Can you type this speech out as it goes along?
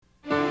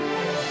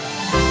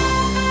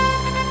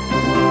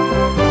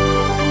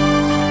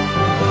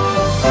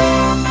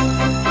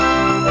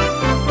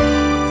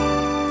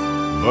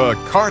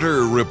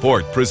Carter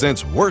Report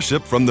presents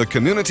worship from the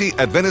Community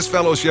Adventist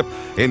Fellowship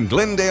in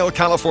Glendale,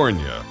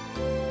 California.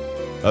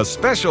 A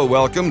special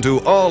welcome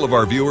to all of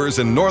our viewers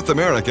in North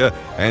America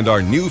and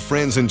our new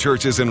friends and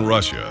churches in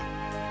Russia.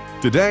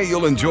 Today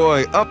you'll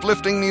enjoy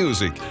uplifting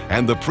music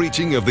and the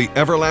preaching of the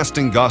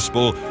everlasting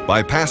gospel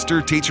by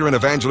pastor, teacher, and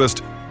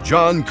evangelist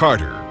John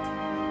Carter.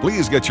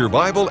 Please get your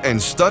Bible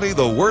and study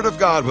the Word of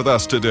God with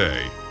us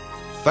today.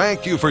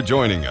 Thank you for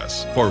joining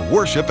us for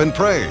worship and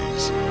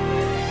praise.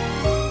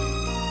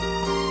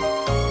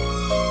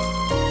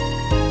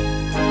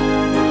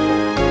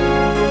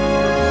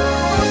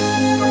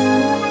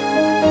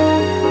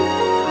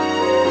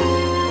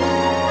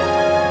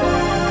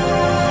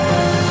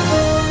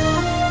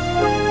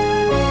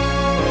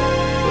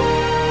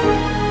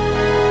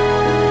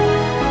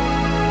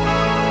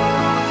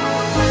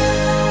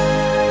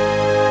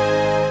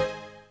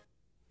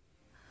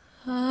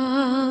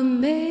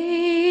 Amazing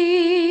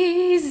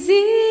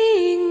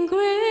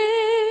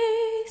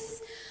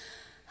grace,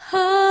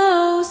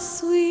 how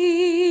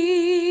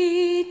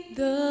sweet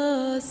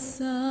the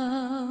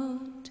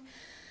sound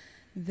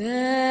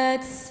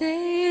that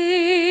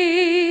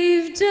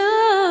saved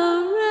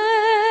a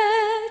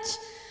wretch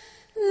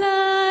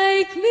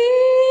like me.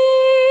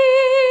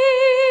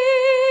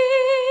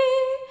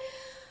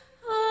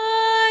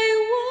 I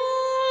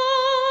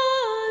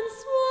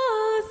once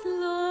was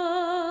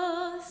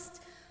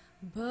lost,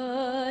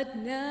 but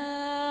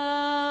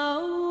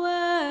now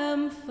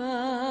am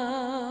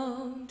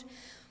found.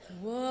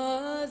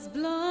 Was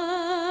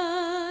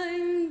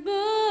blind,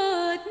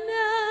 but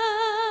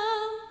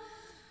now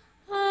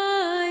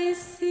I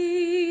see.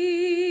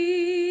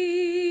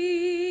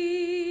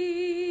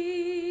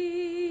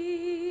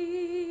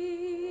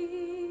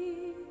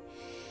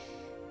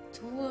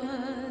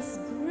 'Twas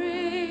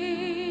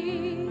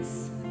grace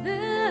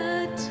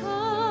that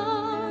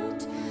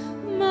taught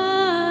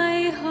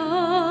my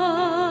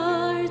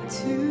heart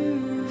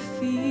to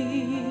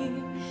fear,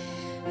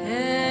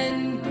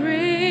 and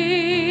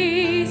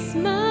grace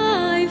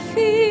my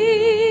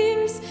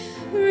fears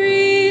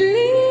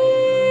relieved.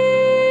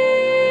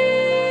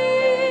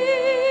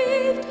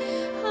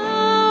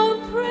 How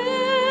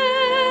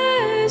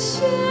precious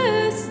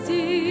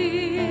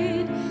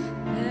did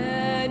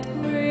that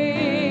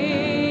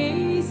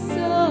grace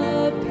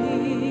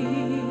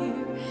appear,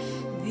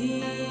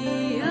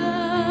 the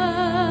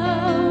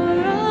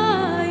hour I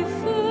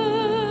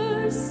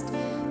first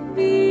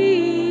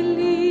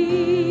believed.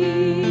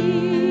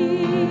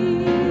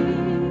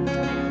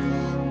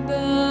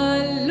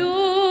 The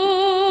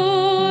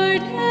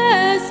Lord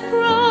has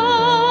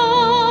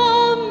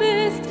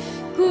promised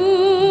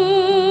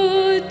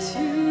good to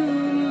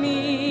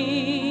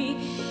me.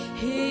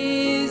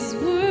 His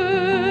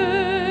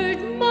word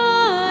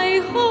my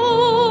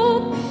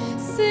hope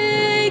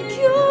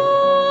secures.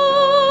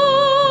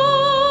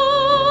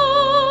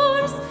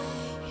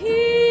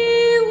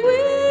 He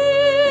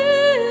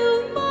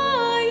will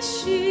my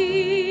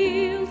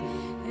shield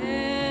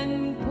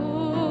and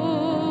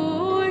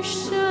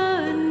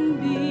portion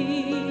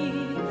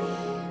be,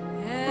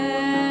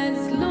 as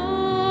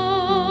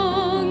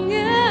long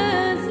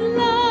as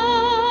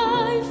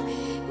life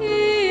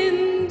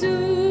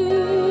endures.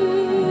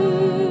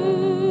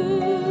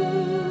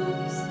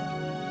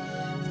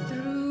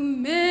 Through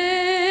many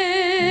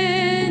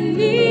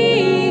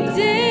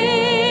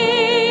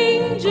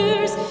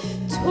dangers,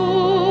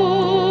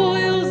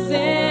 toils,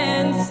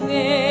 and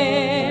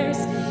snares,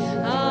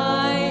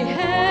 I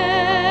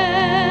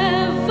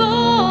have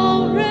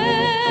already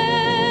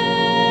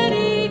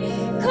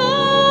come.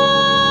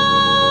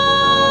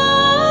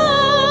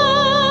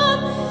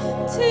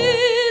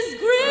 'Tis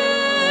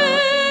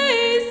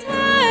grace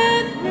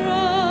hath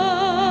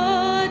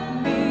brought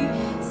me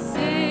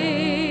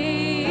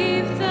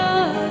safe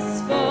thus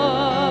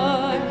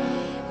far,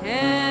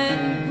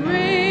 and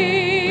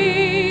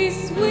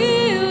grace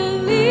will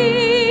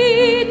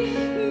lead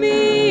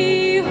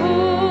me home.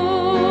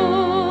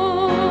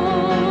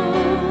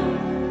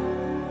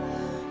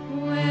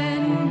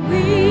 When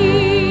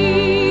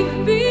we've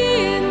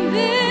been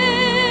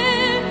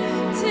there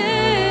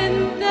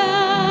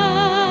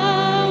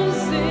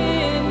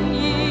 10,000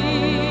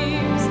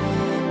 years,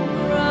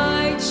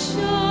 bright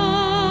shining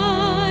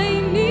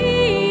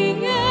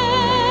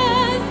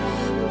as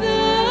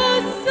the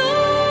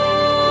sun,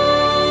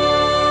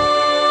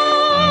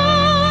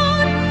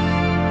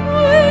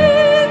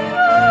 with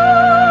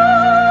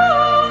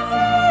all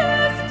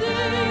his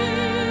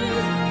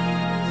days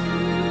to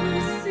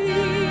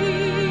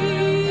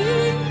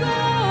sing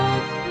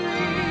God's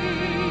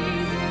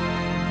praise.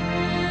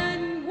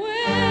 And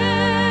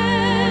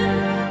when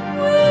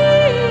we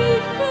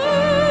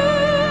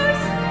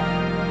first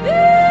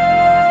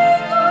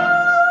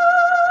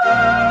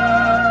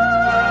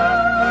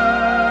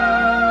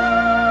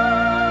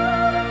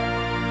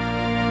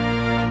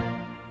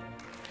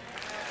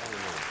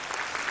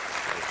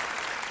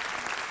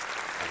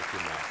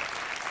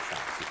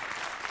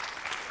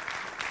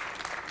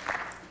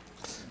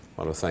I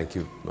want to thank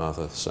you,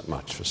 Martha, so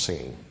much for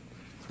singing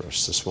for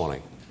us this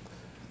morning.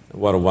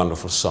 What a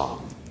wonderful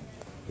song.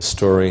 the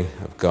story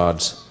of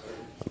God's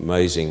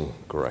amazing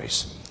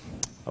grace.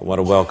 I want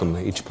to welcome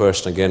each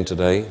person again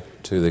today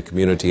to the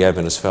Community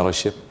Adventist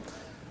Fellowship.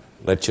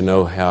 Let you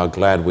know how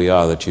glad we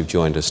are that you've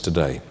joined us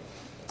today.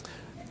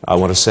 I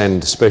want to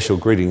send special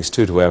greetings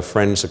too to our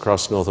friends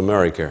across North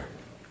America,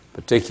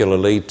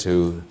 particularly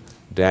to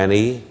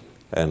Danny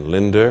and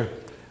Linda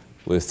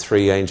with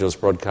Three Angels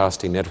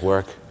Broadcasting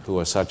Network, who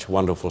are such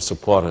wonderful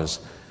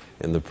supporters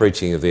in the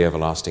preaching of the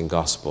everlasting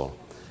gospel.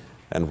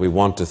 And we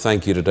want to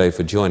thank you today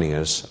for joining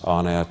us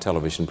on our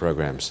television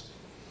programs.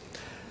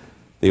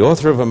 The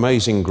author of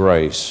Amazing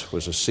Grace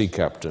was a sea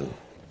captain.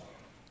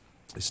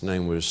 His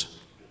name was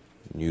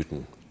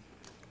Newton.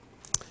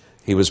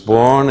 He was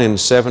born in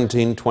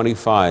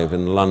 1725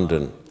 in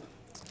London.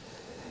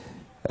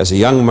 As a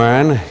young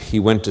man, he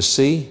went to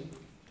sea,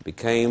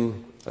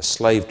 became a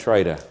slave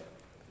trader.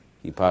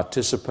 He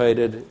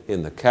participated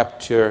in the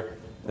capture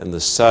and the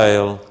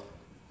sale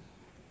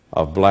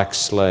of black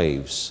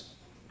slaves.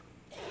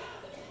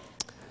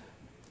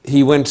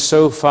 He went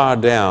so far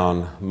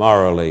down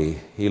morally,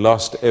 he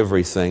lost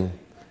everything,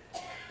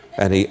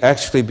 and he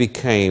actually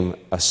became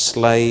a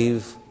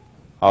slave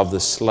of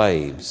the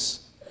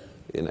slaves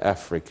in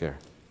Africa.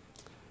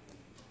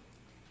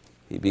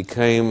 He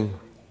became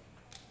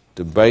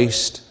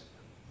debased,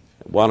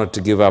 wanted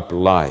to give up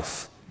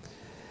life.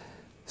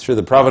 Through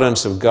the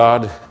providence of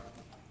God,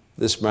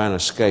 this man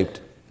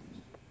escaped.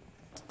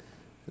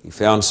 He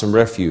found some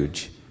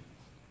refuge.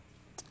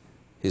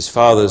 His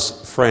father's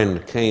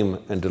friend came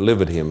and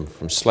delivered him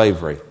from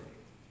slavery.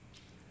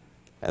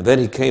 And then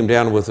he came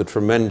down with a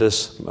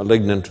tremendous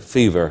malignant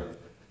fever.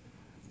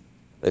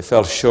 They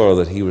felt sure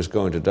that he was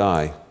going to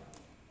die.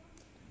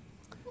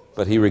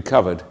 But he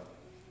recovered.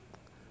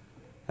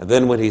 And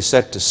then when he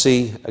set to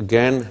sea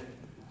again,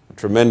 a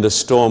tremendous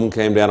storm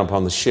came down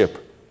upon the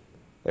ship.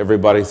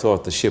 Everybody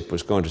thought the ship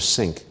was going to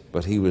sink,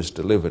 but he was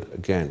delivered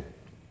again.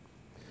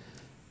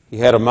 He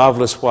had a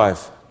marvelous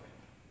wife.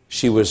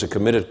 She was a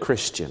committed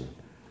Christian,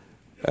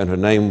 and her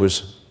name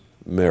was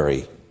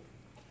Mary,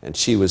 and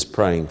she was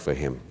praying for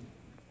him.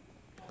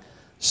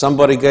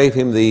 Somebody gave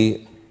him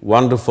the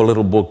wonderful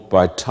little book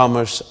by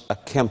Thomas à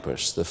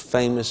Kempis, the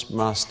famous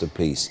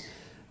masterpiece,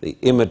 The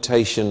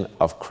Imitation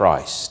of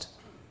Christ.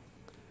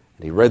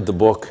 And he read the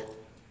book,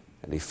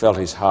 and he felt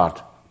his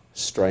heart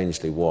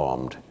strangely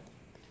warmed.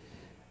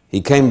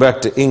 He came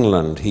back to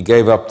England. He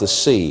gave up the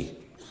sea,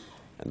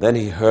 and then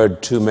he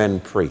heard two men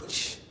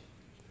preach,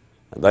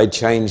 and they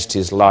changed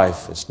his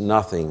life as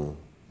nothing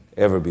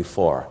ever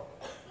before.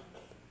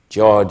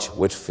 George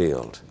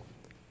Whitefield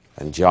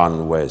and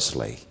John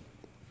Wesley.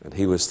 And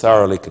he was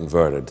thoroughly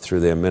converted through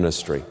their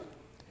ministry.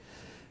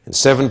 In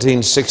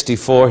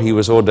 1764, he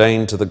was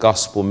ordained to the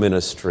gospel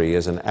ministry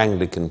as an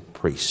Anglican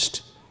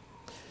priest.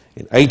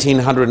 In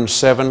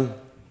 1807,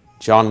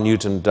 John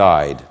Newton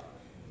died.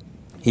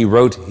 He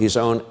wrote his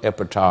own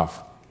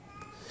epitaph.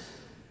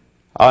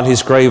 On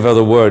his grave are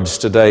the words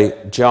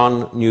today,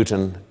 John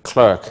Newton,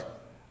 clerk,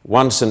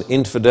 once an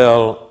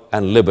infidel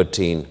and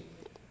libertine,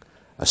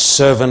 a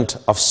servant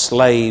of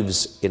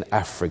slaves in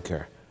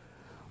Africa,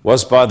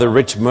 was by the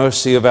rich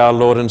mercy of our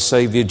Lord and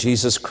Savior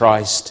Jesus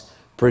Christ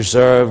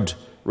preserved,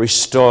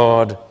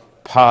 restored,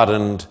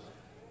 pardoned,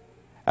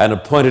 and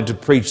appointed to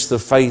preach the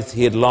faith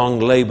he had long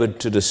labored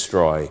to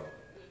destroy.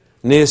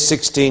 Near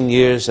 16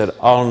 years at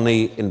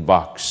Olney in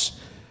Box,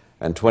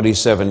 and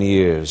 27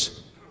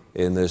 years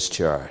in this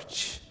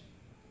church.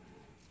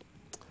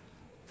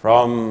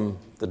 From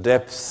the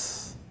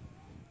depth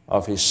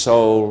of his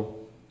soul,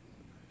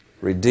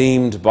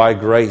 redeemed by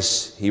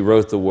grace, he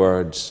wrote the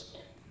words,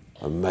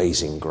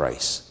 Amazing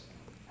grace,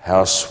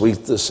 how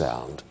sweet the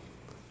sound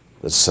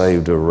that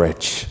saved a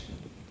wretch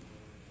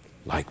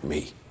like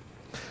me.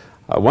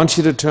 I want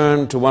you to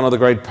turn to one of the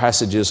great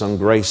passages on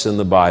grace in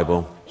the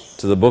Bible,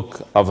 to the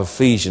book of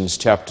Ephesians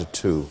chapter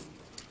 2,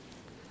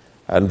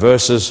 and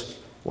verses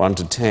 1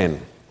 to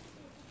 10.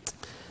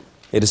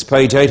 It is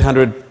page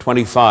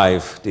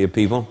 825, dear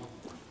people,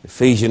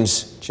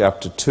 Ephesians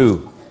chapter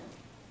 2.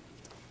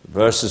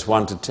 Verses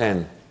 1 to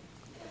 10.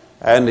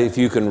 And if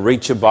you can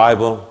reach a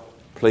Bible,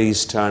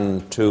 please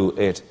turn to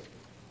it.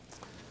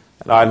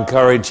 And I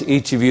encourage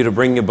each of you to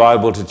bring your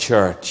Bible to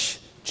church.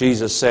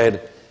 Jesus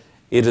said,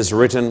 it is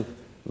written,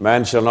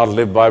 man shall not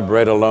live by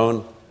bread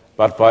alone,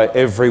 but by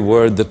every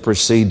word that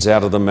proceeds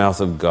out of the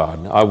mouth of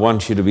God. I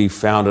want you to be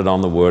founded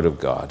on the Word of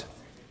God.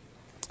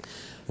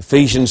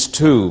 Ephesians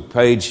 2,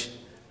 page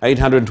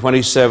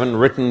 827,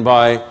 written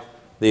by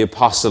the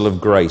Apostle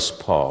of Grace,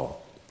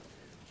 Paul.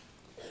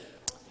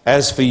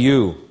 As for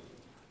you,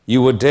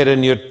 you were dead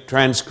in your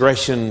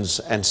transgressions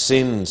and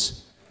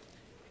sins,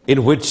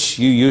 in which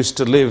you used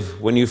to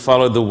live when you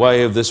followed the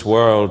way of this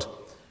world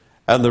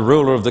and the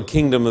ruler of the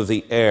kingdom of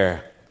the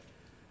air,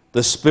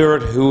 the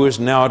spirit who is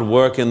now at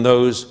work in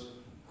those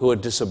who are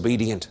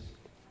disobedient.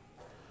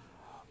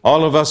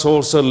 All of us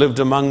also lived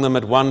among them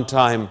at one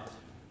time,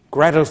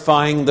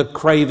 gratifying the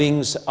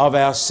cravings of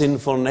our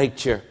sinful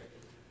nature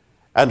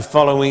and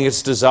following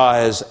its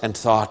desires and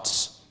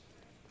thoughts.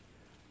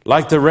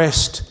 Like the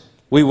rest,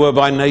 we were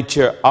by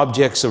nature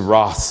objects of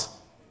wrath.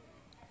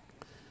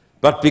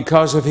 but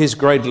because of his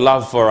great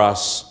love for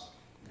us,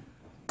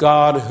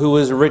 God, who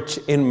is rich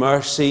in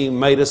mercy,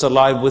 made us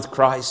alive with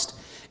Christ,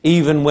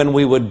 even when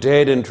we were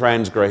dead in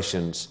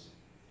transgressions.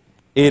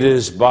 It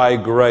is by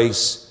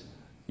grace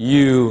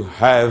you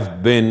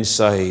have been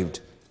saved.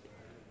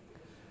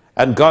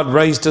 And God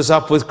raised us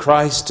up with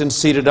Christ and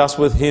seated us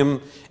with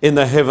him in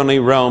the heavenly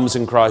realms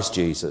in Christ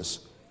Jesus,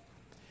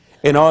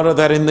 in order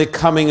that in the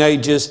coming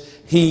ages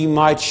he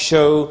might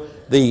show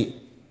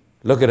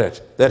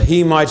that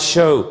he might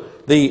show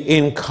the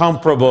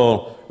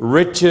incomparable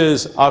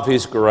riches of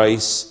his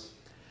grace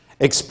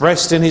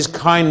expressed in his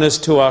kindness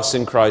to us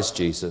in Christ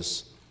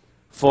Jesus.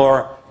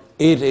 For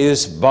it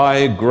is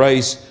by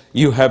grace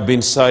you have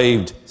been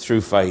saved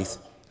through faith,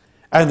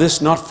 and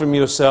this not from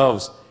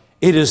yourselves.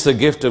 It is the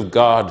gift of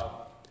God,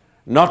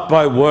 not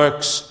by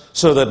works,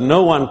 so that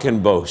no one can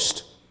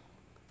boast.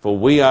 For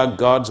we are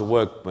God's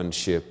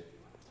workmanship,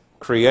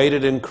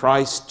 created in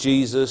Christ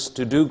Jesus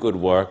to do good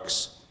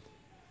works,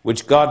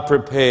 which God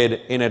prepared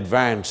in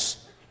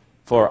advance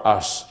for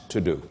us to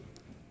do.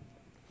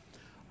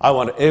 I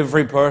want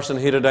every person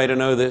here today to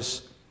know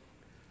this,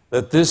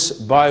 that this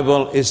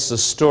Bible is the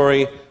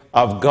story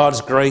of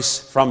God's grace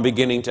from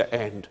beginning to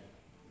end.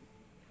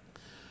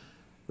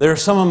 There are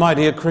some of my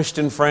dear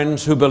Christian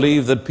friends who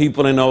believe that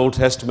people in Old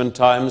Testament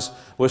times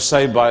were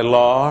saved by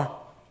law,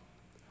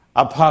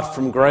 apart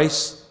from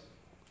grace,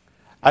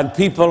 and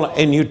people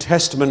in New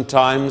Testament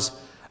times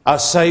are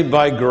saved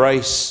by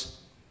grace,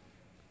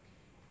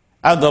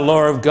 and the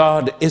law of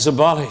God is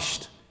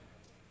abolished.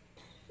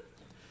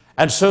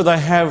 And so they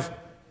have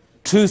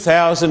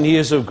 2,000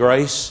 years of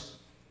grace,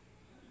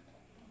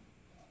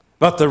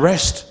 but the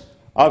rest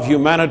of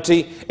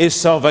humanity is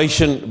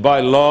salvation by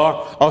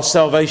law, or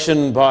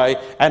salvation by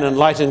an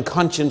enlightened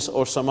conscience,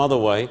 or some other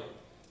way.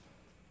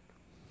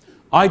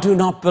 I do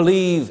not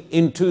believe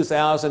in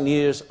 2,000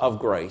 years of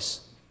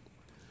grace.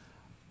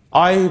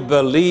 I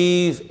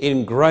believe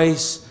in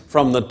grace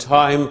from the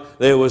time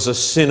there was a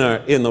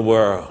sinner in the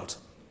world.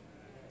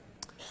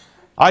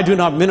 I do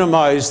not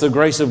minimize the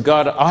grace of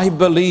God. I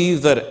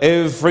believe that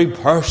every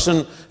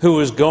person who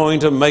is going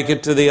to make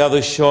it to the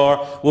other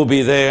shore will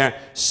be there,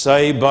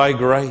 saved by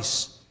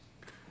grace.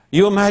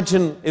 You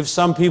imagine if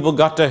some people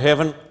got to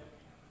heaven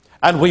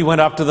and we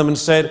went up to them and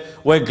said,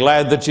 "We're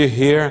glad that you're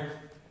here.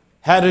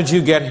 How did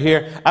you get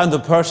here?" And the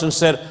person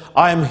said,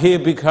 "I'm here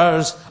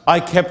because I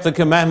kept the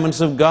commandments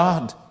of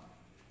God.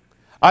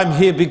 I'm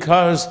here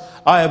because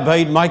I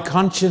obeyed my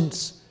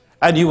conscience."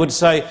 And you would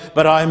say,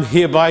 "But I'm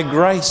here by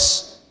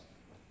grace."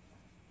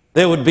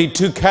 There would be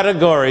two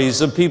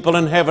categories of people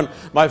in heaven.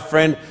 My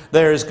friend,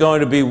 there is going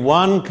to be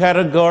one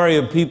category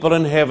of people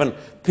in heaven,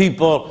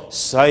 people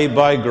saved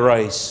by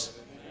grace.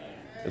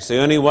 It's the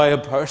only way a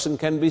person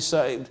can be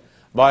saved,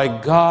 by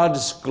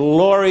God's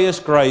glorious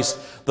grace.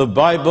 The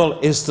Bible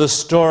is the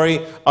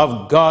story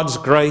of God's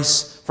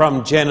grace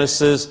from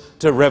Genesis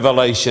to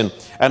Revelation.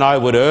 And I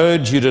would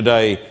urge you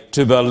today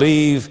to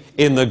believe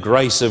in the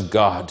grace of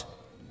God.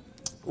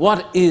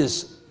 What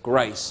is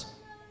grace?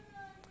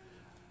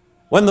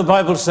 When the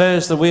Bible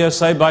says that we are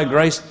saved by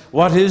grace,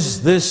 what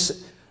is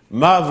this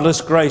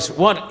marvelous grace?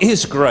 What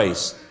is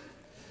grace?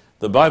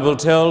 The Bible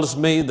tells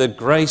me that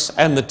grace,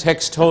 and the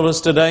text told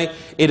us today,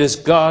 it is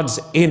God's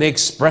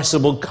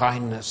inexpressible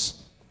kindness.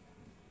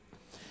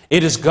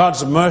 It is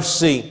God's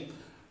mercy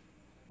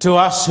to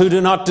us who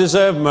do not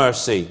deserve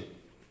mercy.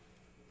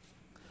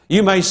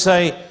 You may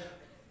say,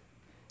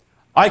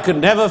 "I could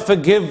never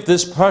forgive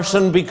this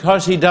person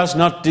because he does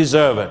not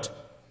deserve it."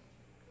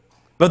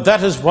 But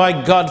that is why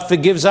God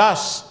forgives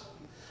us,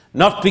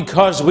 not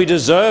because we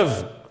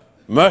deserve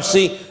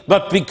mercy,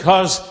 but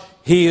because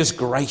he is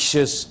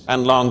gracious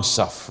and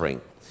long-suffering.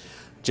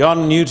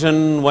 John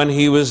Newton, when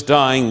he was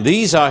dying,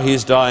 these are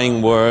his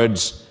dying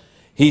words.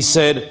 He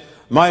said,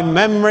 "My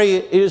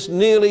memory is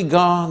nearly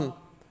gone,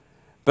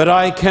 but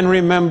I can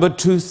remember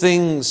two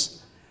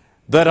things,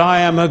 that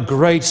I am a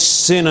great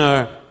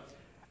sinner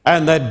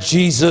and that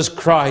Jesus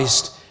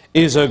Christ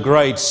is a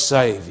great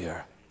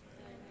Savior."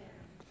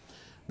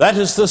 That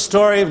is the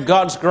story of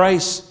God's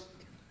grace.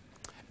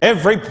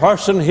 Every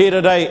person here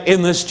today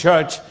in this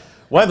church,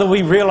 whether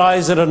we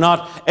realize it or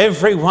not,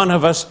 every one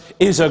of us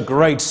is a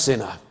great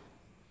sinner.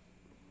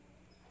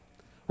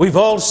 We've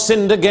all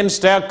sinned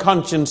against our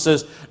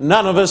consciences.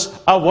 None of us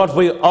are what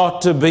we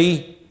ought to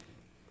be.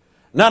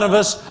 None of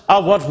us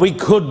are what we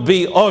could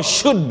be or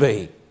should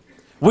be.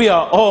 We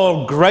are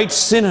all great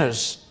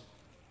sinners.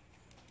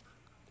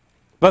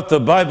 But the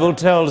Bible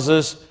tells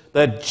us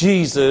that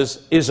Jesus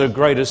is a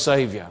greater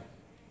Savior.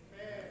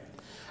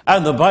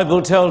 And the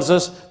Bible tells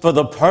us for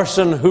the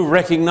person who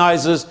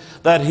recognizes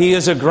that he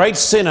is a great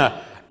sinner,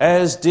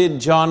 as did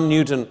John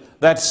Newton,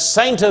 that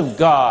saint of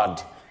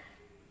God.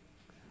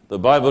 The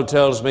Bible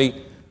tells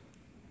me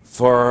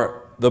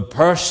for the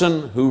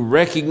person who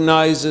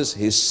recognizes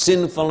his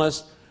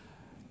sinfulness,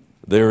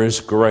 there is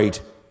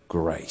great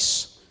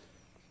grace.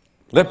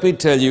 Let me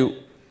tell you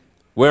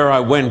where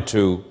I went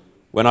to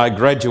when I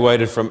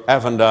graduated from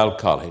Avondale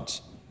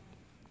College.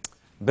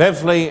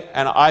 Beverly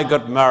and I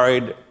got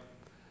married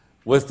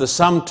with the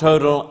sum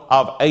total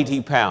of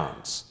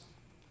 £80.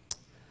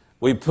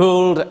 We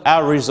pooled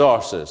our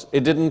resources.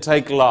 It didn't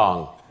take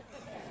long.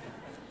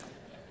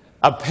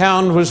 A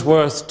pound was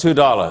worth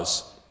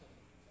 $2.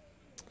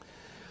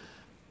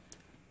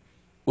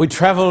 We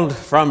traveled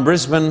from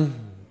Brisbane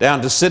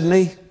down to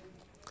Sydney,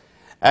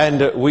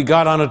 and we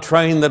got on a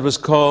train that was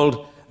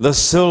called the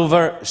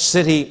Silver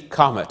City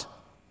Comet.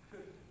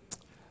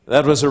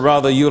 That was a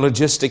rather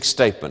eulogistic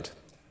statement.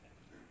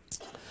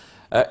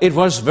 It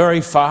was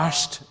very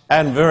fast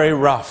and very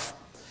rough.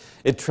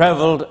 It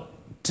traveled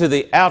to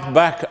the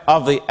outback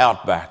of the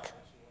outback.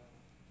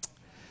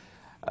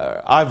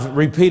 I've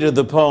repeated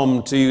the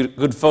poem to you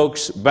good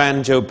folks,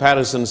 Banjo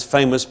Patterson's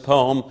famous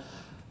poem,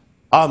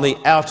 On the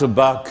Outer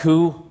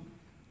Baku,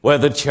 where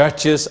the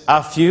churches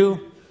are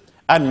few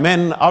and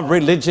men of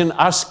religion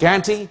are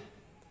scanty,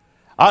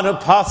 on a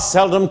path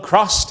seldom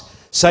crossed,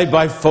 save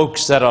by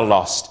folks that are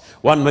lost.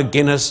 One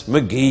McGuinness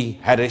McGee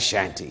had a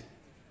shanty.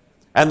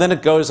 And then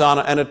it goes on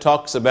and it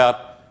talks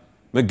about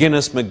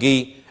McGuinness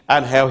McGee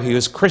and how he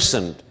was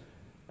christened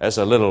as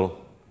a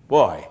little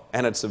boy.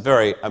 And it's a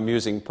very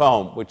amusing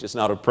poem, which is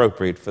not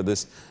appropriate for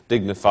this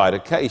dignified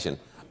occasion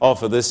or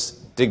for this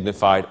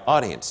dignified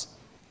audience.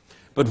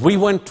 But we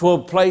went to a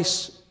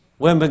place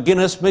where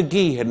McGuinness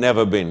McGee had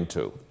never been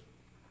to.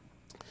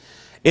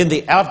 In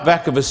the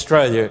outback of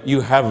Australia,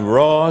 you have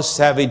raw,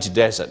 savage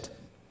desert.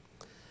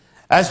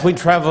 As we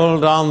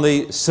traveled on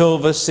the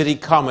Silver City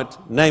Comet,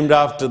 named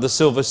after the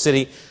Silver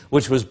City,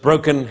 which was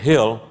Broken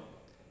Hill,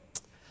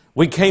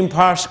 we came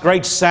past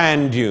great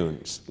sand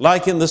dunes,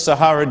 like in the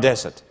Sahara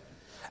Desert,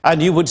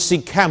 and you would see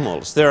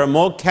camels. There are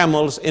more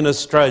camels in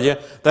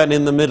Australia than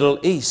in the Middle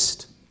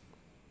East.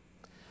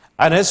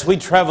 And as we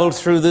traveled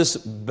through this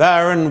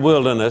barren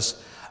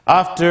wilderness,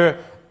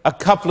 after a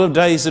couple of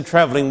days of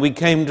traveling, we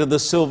came to the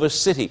Silver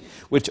City,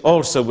 which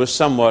also was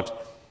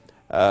somewhat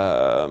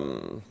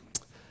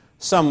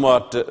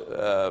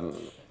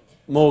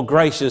more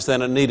gracious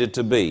than it needed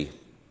to be,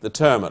 the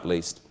term at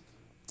least.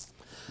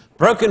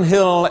 Broken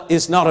Hill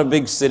is not a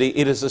big city.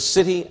 It is a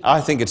city,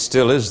 I think it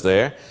still is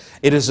there.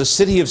 It is a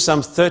city of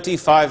some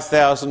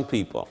 35,000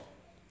 people,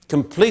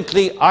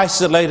 completely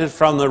isolated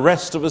from the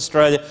rest of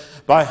Australia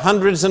by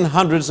hundreds and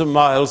hundreds of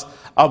miles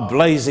of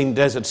blazing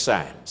desert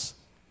sands,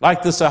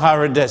 like the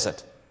Sahara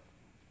Desert.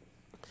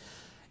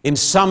 In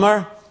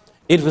summer,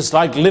 it was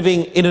like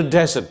living in a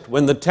desert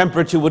when the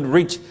temperature would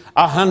reach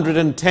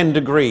 110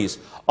 degrees,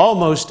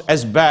 almost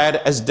as bad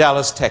as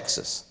Dallas,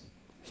 Texas.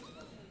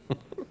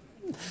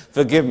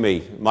 Forgive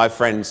me, my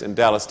friends in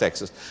Dallas,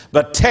 Texas,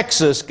 but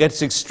Texas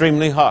gets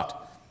extremely hot.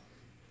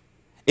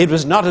 It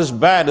was not as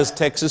bad as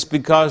Texas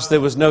because there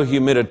was no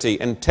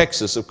humidity, and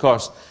Texas, of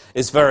course,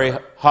 is very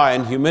high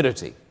in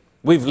humidity.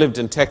 We've lived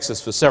in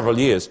Texas for several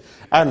years,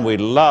 and we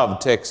love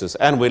Texas,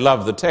 and we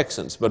love the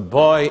Texans. But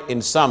boy,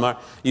 in summer,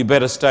 you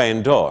better stay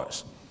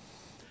indoors.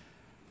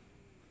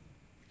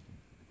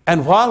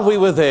 And while we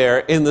were there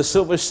in the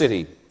Silver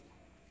City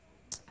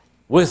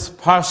with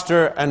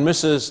Pastor and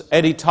Mrs.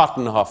 Eddie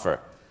Tottenhofer,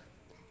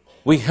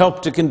 we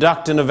helped to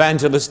conduct an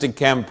evangelistic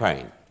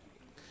campaign.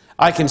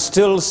 I can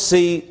still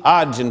see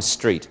Argent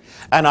Street,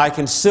 and I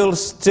can still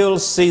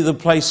see the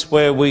place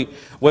where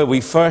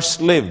we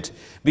first lived,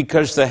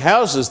 because the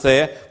houses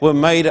there were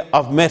made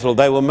of metal.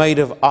 They were made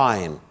of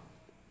iron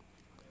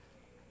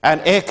and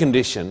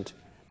air-conditioned,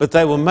 but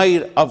they were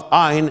made of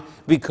iron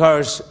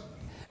because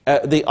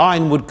the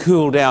iron would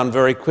cool down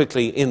very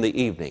quickly in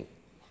the evening,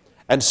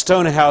 and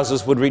stone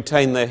houses would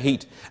retain their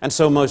heat. And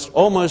so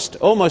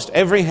almost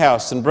every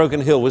house in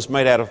Broken Hill was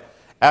made out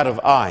of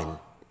iron.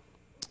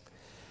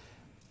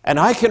 And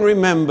I can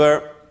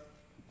remember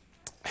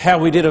how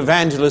we did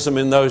evangelism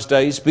in those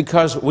days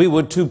because we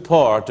were too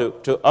poor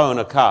to own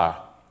a car.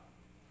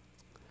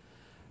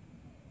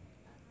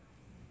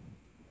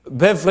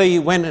 Beverly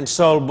went and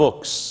sold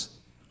books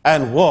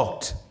and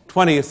walked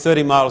 20 or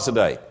 30 miles a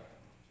day.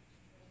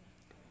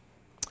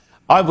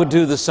 I would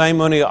do the same,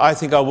 only I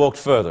think I walked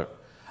further.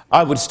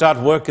 I would start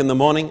work in the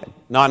morning at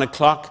 9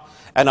 o'clock,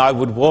 and I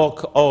would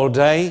walk all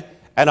day,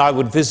 and I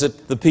would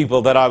visit the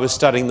people that I was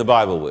studying the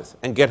Bible with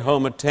and get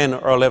home at 10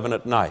 or 11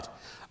 at night.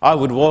 I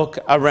would walk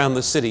around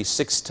the city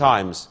 6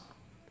 times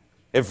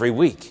every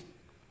week.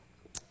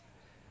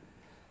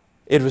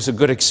 It was a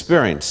good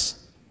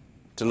experience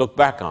to look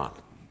back on.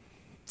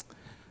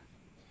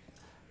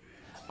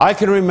 I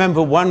can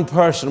remember one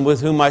person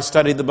with whom I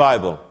studied the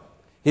Bible.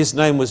 His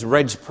name was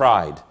Reg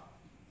Pride.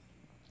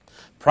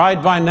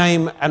 Pride by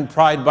name and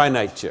pride by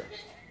nature.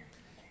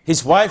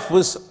 His wife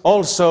was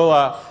also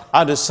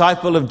a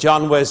disciple of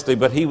John Wesley,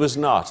 but he was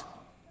not.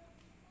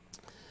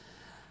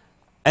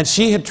 And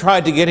she had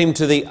tried to get him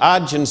to the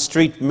Argent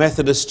Street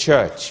Methodist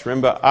Church.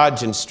 Remember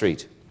Argent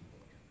Street,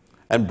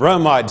 and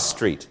Bromide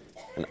Street,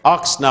 and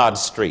Oxnard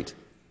Street,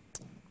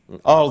 and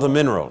all the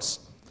minerals.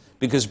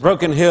 Because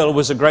Broken Hill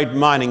was a great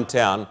mining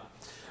town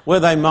where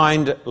they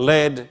mined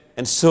lead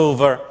and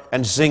silver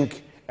and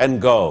zinc and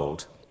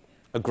gold.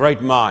 A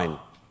great mine.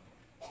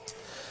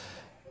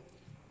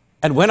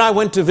 And when I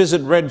went to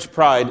visit Reg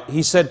Pride,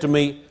 he said to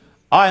me,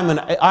 I am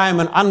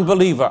an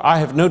unbeliever. I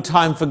have no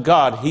time for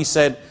God. He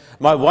said,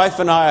 My wife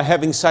and I are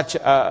having such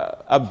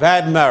a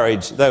bad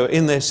marriage, though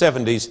in their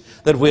 70s,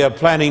 that we are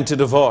planning to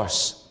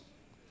divorce.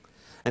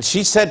 And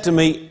she said to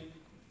me,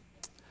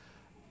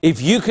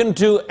 if you can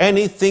do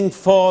anything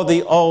for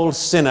the old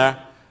sinner,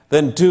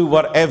 then do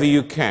whatever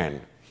you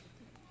can.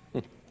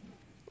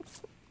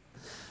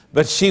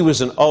 But she was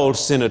an old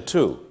sinner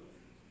too,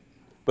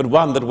 but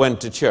one that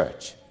went to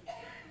church.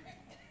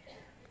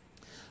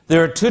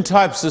 There are two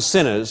types of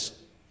sinners: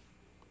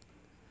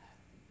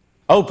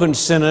 open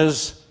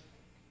sinners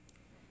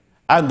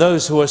and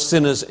those who are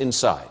sinners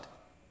inside.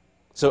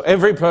 So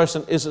every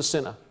person is a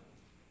sinner.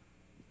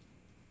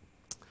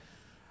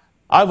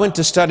 I went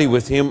to study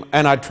with him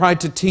and I tried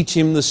to teach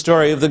him the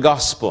story of the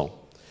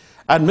gospel.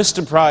 And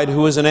Mr. Pride,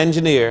 who was an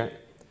engineer,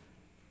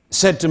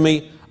 said to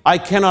me, I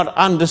cannot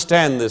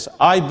understand this.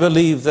 I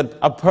believe that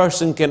a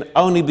person can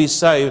only be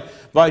saved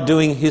by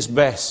doing his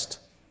best.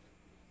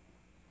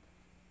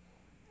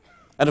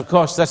 And of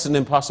course, that's an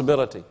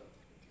impossibility.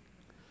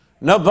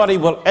 Nobody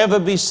will ever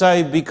be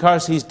saved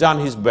because he's done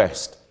his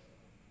best.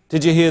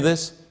 Did you hear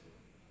this?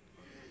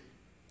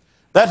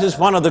 That is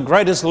one of the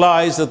greatest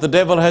lies that the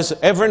devil has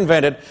ever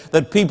invented,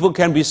 that people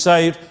can be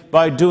saved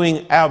by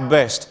doing our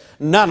best.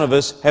 None of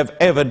us have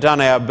ever done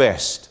our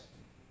best.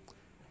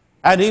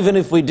 And even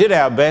if we did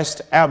our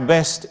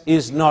best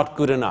is not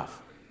good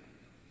enough.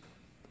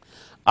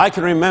 I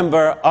can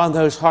remember on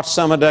those hot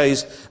summer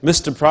days,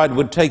 Mr. Pride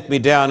would take me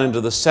down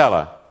into the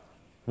cellar,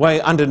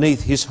 way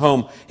underneath his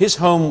home. His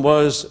home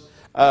was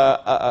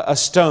a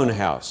stone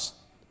house.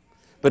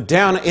 But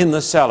down in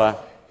the cellar,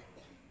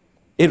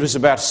 it was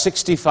about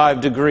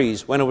 65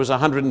 degrees when it was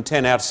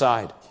 110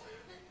 outside.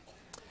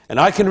 And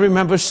I can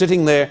remember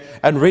sitting there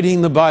and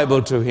reading the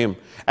Bible to him.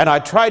 And I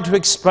tried to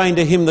explain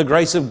to him the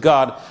grace of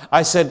God.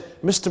 I said,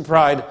 Mr.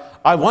 Pride,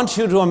 I want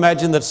you to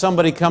imagine that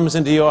somebody comes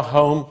into your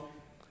home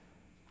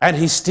and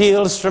he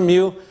steals from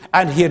you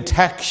and he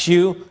attacks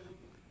you.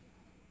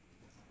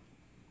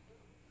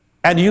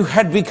 And you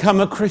had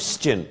become a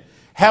Christian.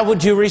 How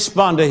would you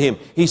respond to him?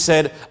 He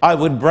said, I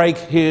would break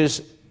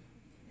his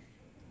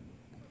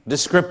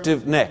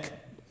descriptive neck.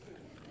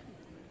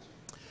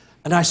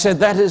 And I said,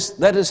 that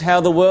is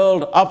how the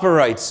world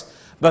operates,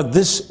 but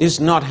this is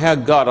not how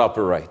God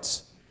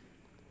operates.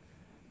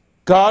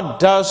 God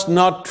does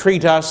not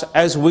treat us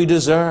as we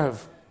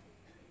deserve.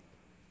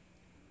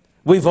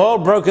 We've all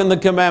broken the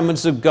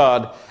commandments of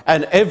God,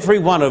 and every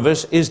one of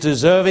us is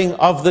deserving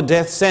of the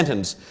death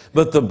sentence.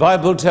 But the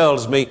Bible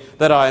tells me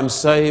that I am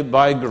saved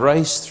by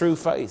grace through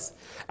faith.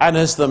 And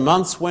as the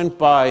months went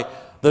by,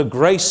 the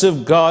grace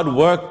of God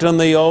worked on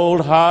the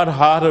old hard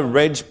heart of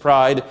Reg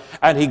Pride,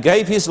 and he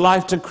gave his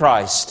life to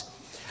Christ.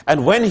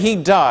 And when he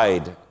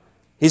died,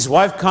 his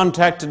wife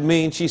contacted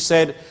me and she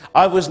said,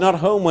 I was not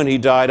home when he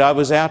died. I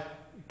was out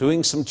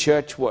doing some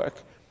church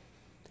work.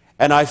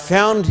 And I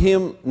found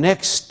him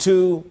next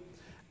to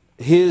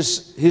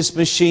his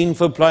machine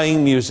for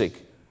playing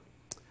music.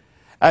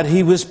 And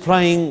he was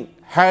playing,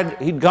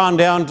 he'd gone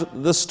down to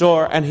the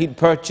store and he'd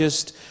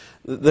purchased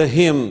the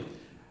hymn,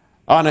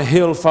 On a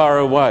Hill Far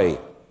Away.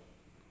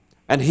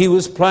 And he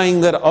was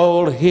playing that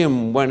old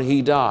hymn when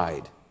he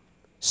died,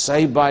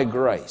 Saved by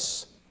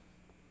Grace.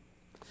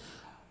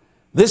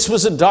 This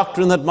was a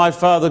doctrine that my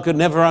father could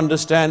never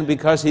understand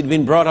because he'd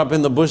been brought up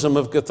in the bosom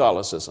of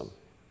Catholicism.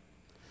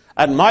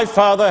 And my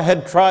father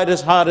had tried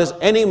as hard as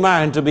any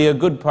man to be a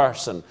good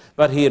person,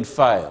 but he had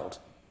failed.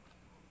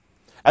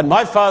 And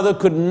my father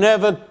could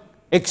never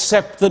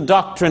accept the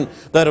doctrine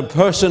that a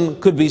person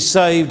could be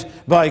saved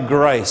by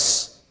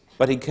grace.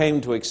 But he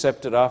came to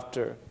accept it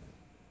after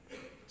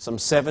some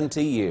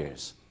 70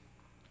 years.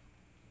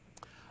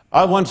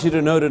 I want you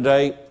to know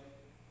today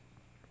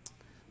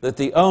that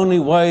the only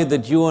way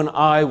that you and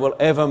I will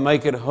ever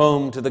make it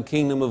home to the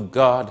kingdom of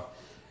God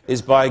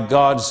is by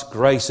God's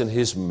grace and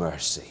His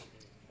mercy.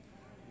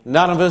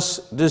 None of us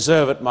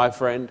deserve it, my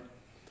friend.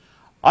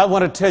 I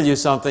want to tell you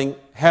something,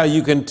 how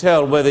you can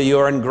tell whether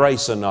you're in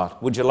grace or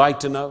not. Would you like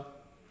to know?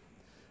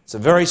 It's a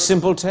very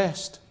simple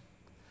test.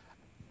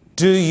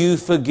 Do you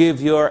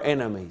forgive your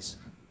enemies?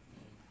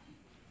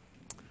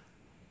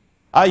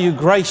 Are you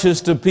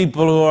gracious to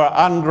people who are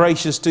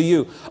ungracious to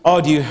you?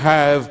 Or do you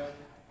have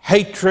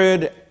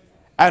hatred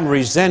and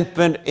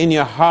resentment in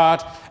your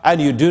heart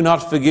and you do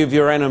not forgive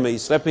your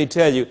enemies? Let me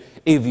tell you,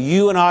 if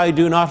you and I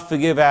do not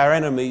forgive our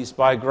enemies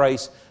by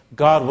grace,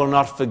 God will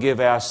not forgive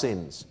our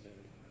sins.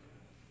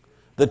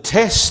 The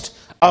test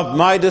of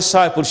my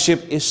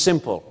discipleship is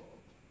simple.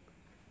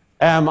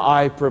 Am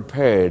I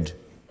prepared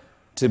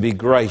to be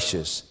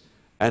gracious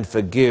and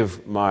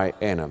forgive my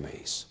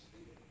enemies?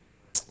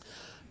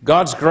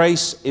 God's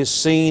grace is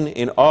seen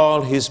in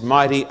all His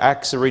mighty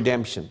acts of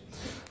redemption.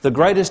 The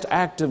greatest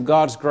act of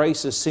God's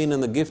grace is seen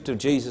in the gift of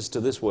Jesus to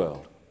this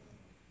world.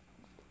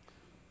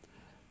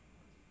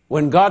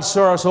 When God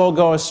saw us all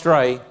go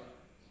astray,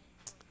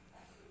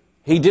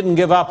 He didn't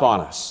give up on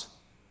us.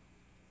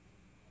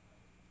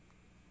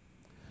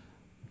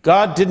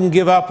 God didn't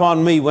give up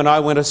on me when I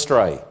went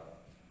astray.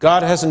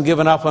 God hasn't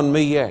given up on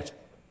me yet.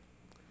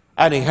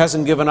 And He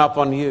hasn't given up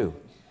on you.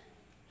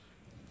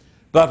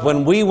 But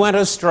when we went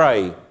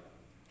astray,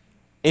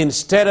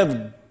 instead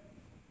of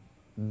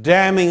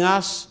damning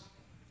us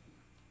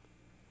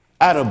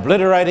and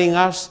obliterating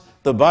us,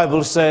 the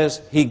Bible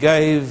says He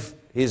gave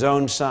His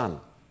own Son.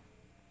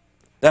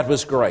 That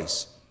was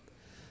grace.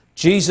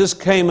 Jesus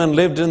came and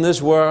lived in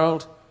this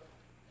world,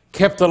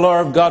 kept the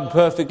law of God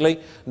perfectly,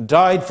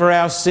 died for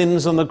our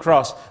sins on the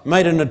cross,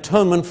 made an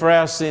atonement for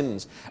our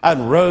sins,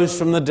 and rose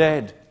from the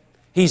dead.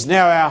 He's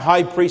now our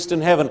high priest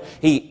in heaven.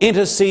 He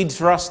intercedes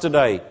for us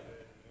today.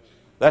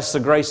 That's the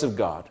grace of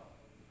God.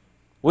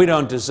 We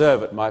don't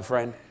deserve it, my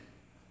friend.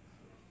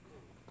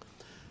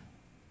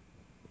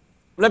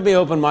 Let me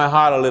open my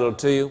heart a little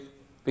to you,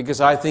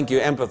 because I think you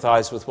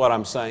empathize with what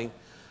I'm saying.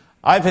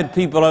 I've had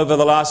people over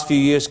the last few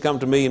years come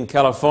to me in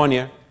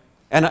California,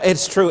 and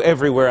it's true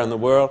everywhere in the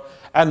world,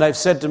 and they've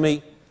said to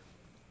me,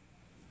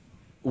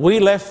 we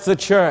left the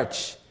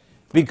church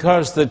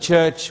because the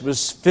church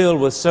was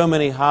filled with so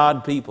many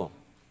hard people.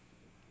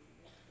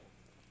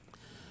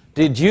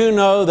 Did you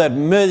know that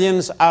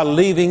millions are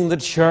leaving the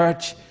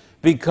church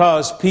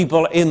because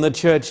people in the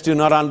church do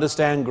not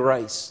understand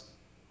grace?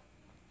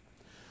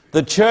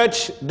 The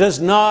church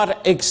does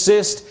not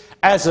exist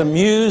as a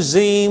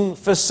museum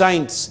for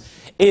saints.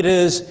 It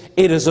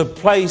is a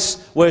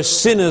place where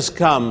sinners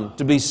come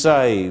to be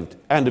saved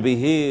and to be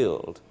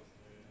healed.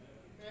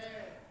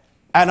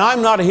 And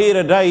I'm not here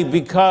today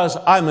because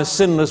I'm a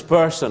sinless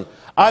person.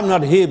 I'm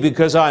not here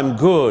because I'm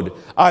good.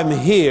 I'm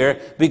here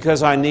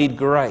because I need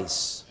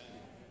grace.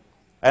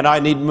 And I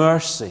need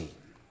mercy.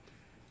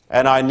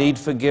 And I need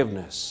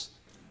forgiveness.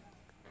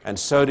 And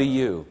so do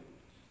you.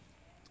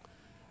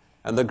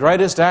 And the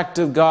greatest act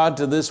of God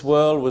to this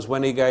world was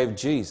when He gave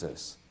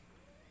Jesus.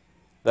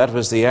 That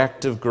was the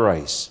act of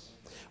grace.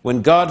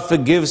 When God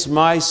forgives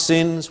my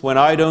sins, when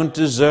I don't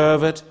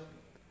deserve it,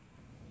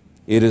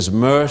 it is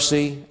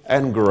mercy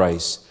and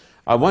grace.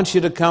 I want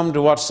you to come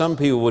to what some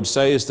people would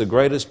say is the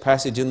greatest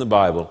passage in the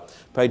Bible.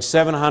 Page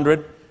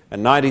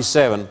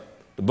 797,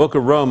 the book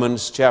of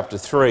Romans, chapter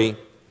 3.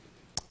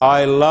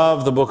 I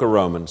love the book of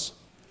Romans.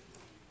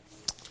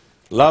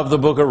 Love the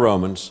book of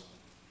Romans.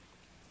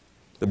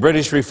 The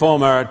British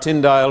reformer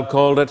Tyndale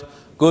called it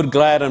good,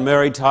 glad and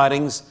merry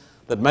tidings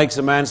that makes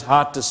a man's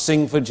heart to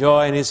sing for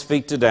joy and his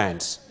feet to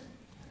dance.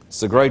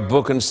 It's the great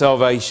book on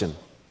salvation.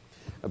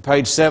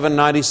 Page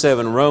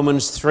 797,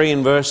 Romans 3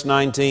 and verse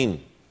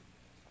 19.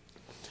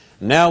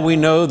 Now we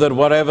know that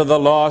whatever the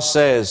law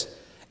says,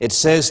 it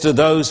says to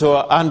those who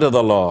are under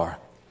the law,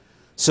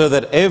 so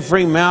that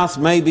every mouth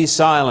may be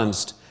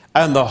silenced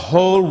and the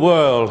whole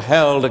world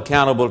held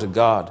accountable to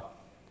God.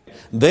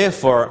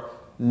 Therefore,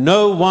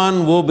 no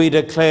one will be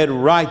declared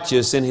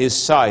righteous in his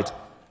sight.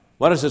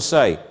 What does it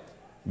say?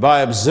 By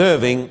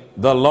observing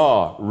the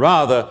law.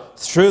 Rather,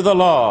 through the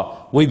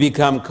law, we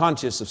become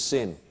conscious of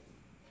sin.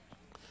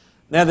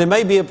 Now, there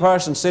may be a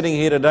person sitting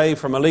here today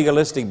from a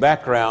legalistic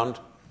background,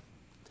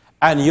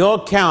 and you're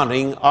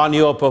counting on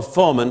your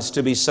performance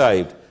to be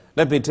saved.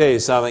 Let me tell you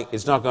something,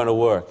 it's not going to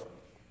work.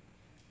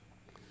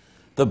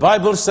 The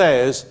Bible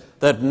says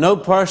that no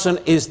person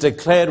is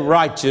declared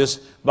righteous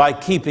by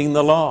keeping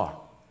the law.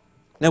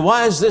 Now,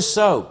 why is this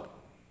so?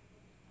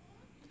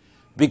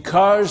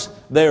 Because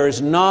there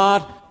is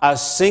not a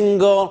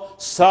single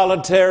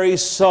solitary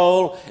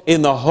soul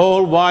in the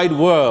whole wide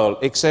world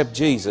except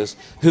Jesus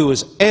who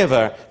has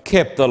ever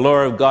kept the law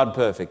of God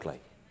perfectly.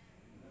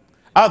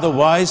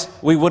 Otherwise,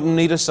 we wouldn't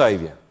need a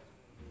Savior.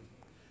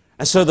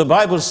 And so the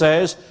Bible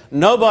says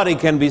nobody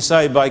can be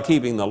saved by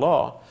keeping the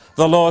law.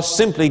 The law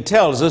simply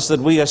tells us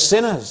that we are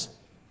sinners.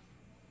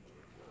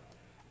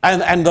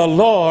 And the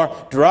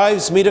law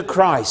drives me to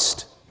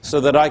Christ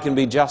so that I can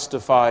be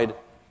justified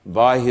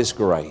by His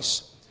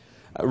grace.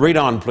 Read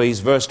on, please,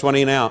 verse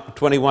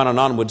 21 and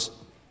onwards.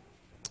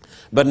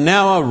 But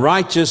now a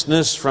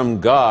righteousness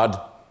from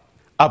God,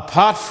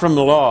 apart from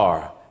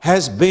law,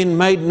 has been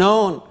made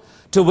known,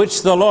 to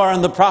which the law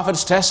and the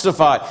prophets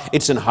testify.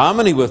 It's in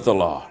harmony with the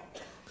law.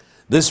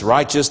 This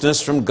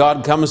righteousness from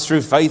God comes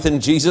through faith in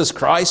Jesus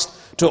Christ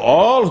to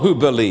all who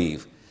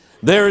believe.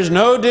 There is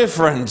no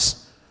difference.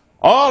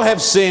 All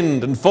have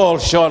sinned and fall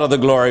short of the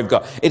glory of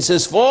God. It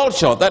says fall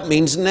short. That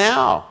means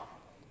now.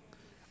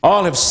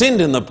 All have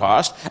sinned in the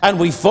past, and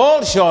we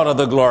fall short of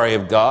the glory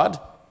of God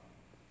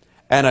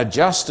and are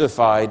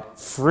justified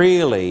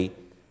freely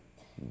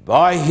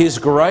by His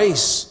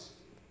grace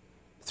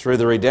through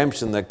the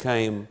redemption that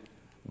came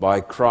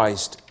by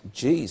Christ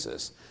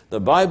Jesus.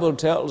 The Bible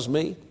tells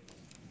me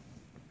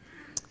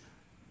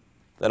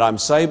that I'm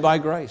saved by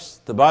grace.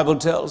 The Bible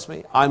tells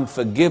me I'm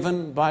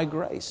forgiven by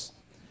grace.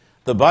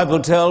 The Bible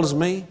tells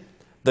me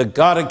that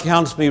God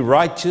accounts me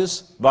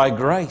righteous by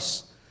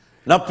grace.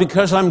 Not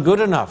because I'm good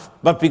enough,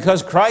 but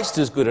because Christ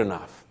is good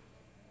enough.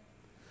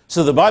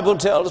 So the Bible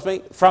tells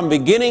me from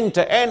beginning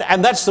to end,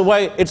 and that's the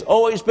way it's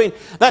always been.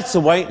 That's the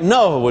way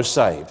Noah was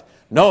saved.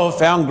 Noah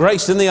found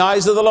grace in the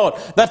eyes of the Lord.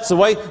 That's the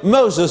way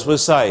Moses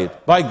was saved,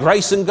 by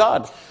grace in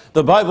God.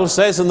 The Bible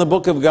says in the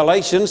book of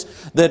Galatians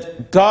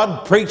that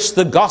God preached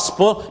the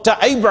gospel to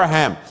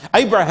Abraham.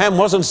 Abraham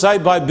wasn't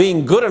saved by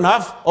being good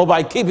enough or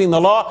by keeping the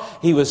law.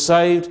 He was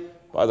saved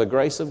by the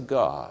grace of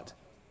God.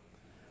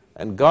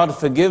 And God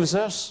forgives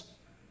us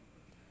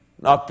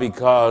not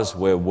because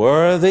we're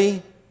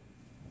worthy,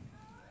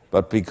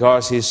 but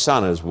because His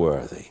Son is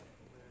worthy.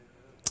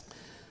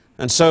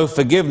 And so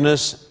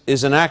forgiveness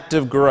is an act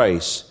of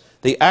grace.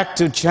 The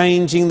act of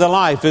changing the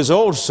life is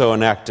also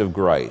an act of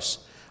grace.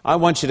 I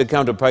want you to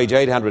come to page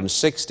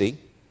 860,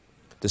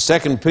 to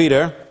 2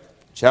 Peter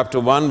chapter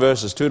 1,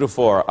 verses 2 to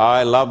 4.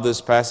 I love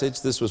this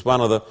passage. This was one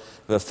of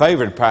the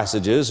favorite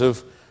passages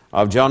of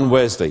John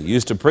Wesley. He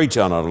used to preach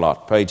on it a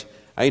lot. Page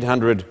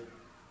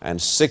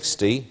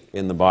 860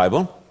 in the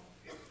Bible.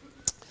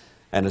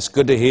 And it's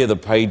good to hear the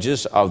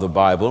pages of the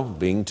Bible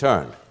being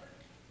turned.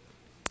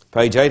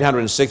 Page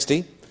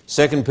 860,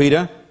 2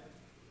 Peter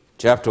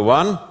chapter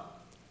 1,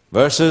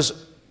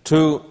 verses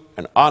 2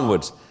 and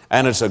onwards.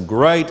 And it's a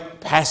great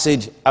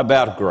passage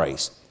about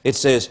grace. It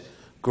says,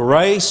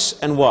 grace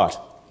and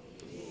what?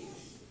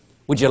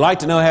 Would you like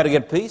to know how to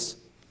get peace?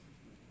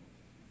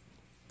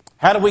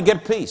 How do we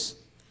get peace?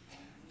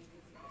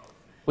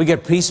 We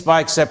get peace by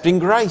accepting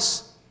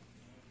grace.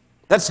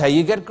 That's how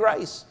you get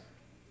grace.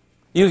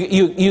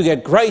 You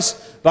get grace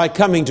by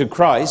coming to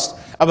Christ,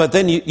 but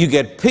then you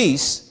get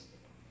peace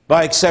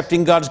by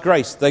accepting God's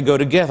grace. They go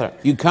together.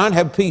 You can't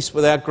have peace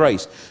without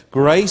grace.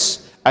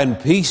 Grace and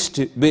peace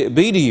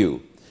be to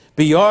you,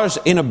 be yours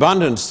in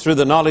abundance through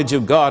the knowledge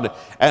of God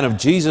and of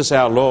Jesus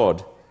our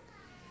Lord.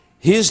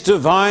 His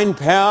divine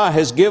power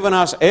has given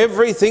us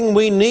everything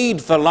we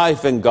need for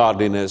life and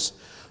godliness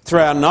through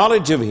our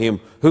knowledge of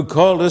Him who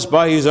called us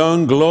by His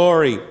own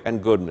glory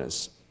and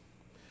goodness.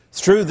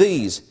 Through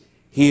these,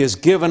 He has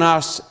given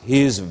us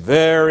His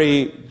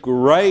very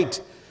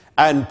great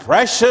and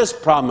precious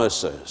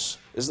promises.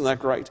 Isn't that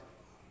great?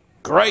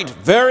 Great,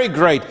 very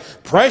great,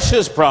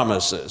 precious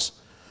promises,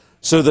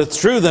 so that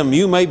through them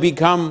you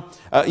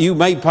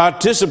may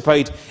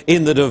participate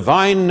in the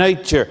divine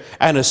nature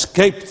and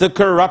escape the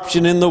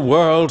corruption in the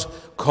world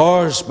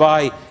caused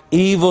by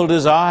evil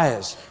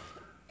desires.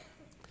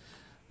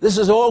 This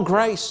is all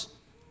grace.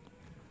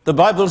 The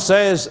Bible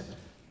says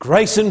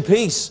grace and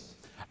peace.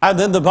 And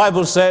then the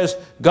Bible says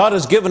God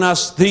has given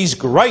us these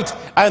great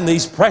and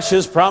these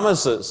precious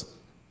promises.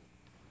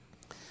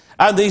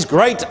 And these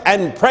great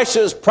and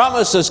precious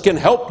promises can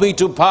help me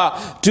to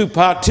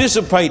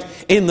participate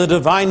in the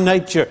divine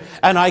nature,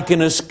 and I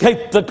can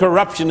escape the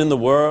corruption in the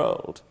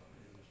world.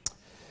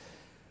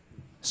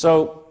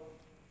 So,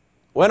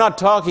 we're not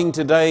talking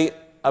today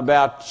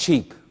about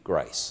cheap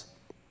grace.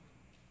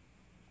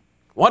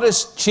 What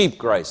is cheap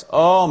grace?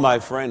 Oh, my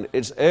friend,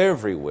 it's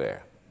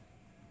everywhere.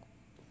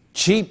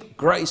 Cheap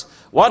grace.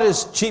 What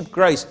is cheap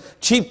grace?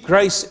 Cheap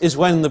grace is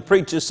when the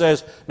preacher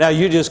says, now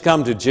you just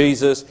come to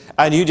Jesus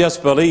and you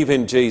just believe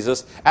in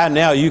Jesus and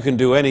now you can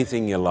do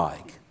anything you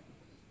like.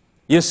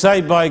 You're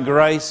saved by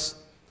grace.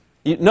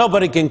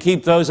 Nobody can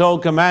keep those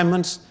old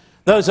commandments.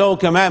 Those old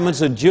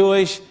commandments are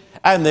Jewish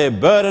and they're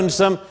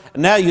burdensome.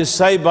 Now you're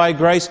saved by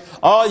grace.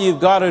 All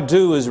you've got to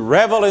do is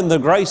revel in the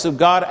grace of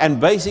God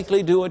and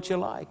basically do what you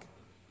like.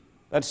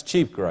 That's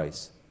cheap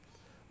grace.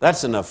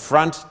 That's an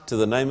affront to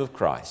the name of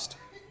Christ.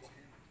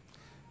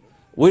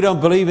 We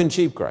don't believe in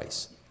cheap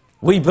grace.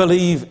 We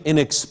believe in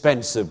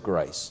expensive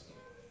grace.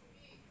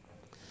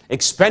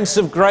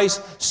 Expensive grace,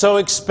 so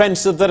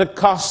expensive that it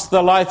costs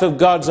the life of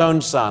God's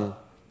own Son.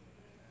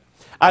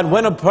 And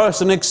when a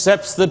person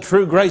accepts the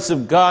true grace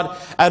of God,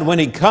 and when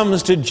he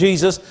comes to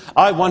Jesus,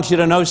 I want you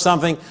to know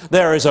something.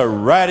 There is a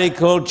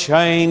radical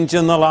change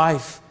in the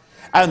life.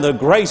 And the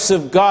grace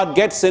of God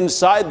gets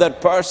inside that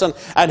person,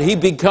 and he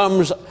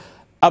becomes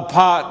a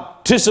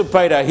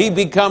participator. He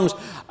becomes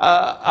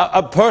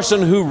a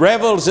person who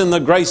revels in the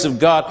grace of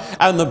God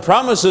and the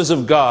promises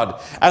of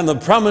God. And the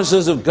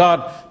promises of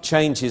God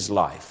change his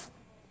life.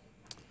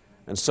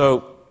 And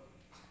so,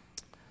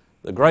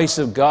 the grace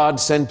of God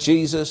sent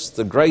Jesus.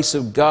 The grace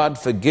of God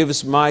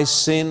forgives my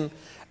sin.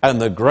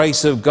 And the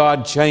grace of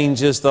God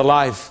changes the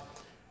life.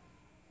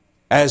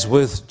 As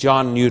with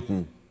John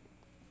Newton.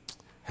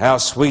 How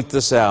sweet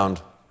the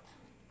sound.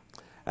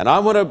 And I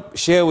want to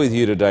share with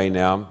you today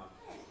now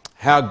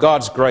how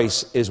God's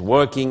grace is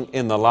working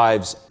in the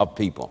lives of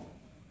people.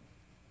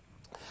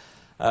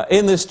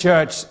 In this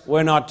church,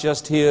 we're not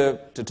just here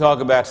to talk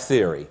about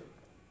theory.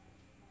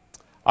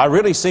 I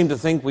really seem to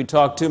think we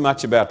talk too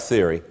much about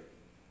theory.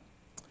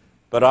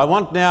 But I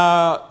want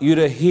now you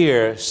to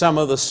hear some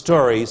of the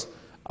stories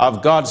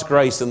of God's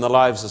grace in the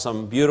lives of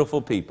some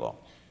beautiful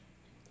people.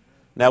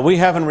 Now, we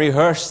haven't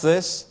rehearsed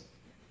this.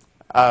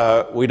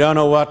 We don't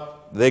know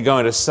what they're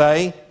going to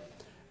say.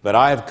 But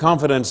I have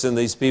confidence in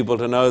these people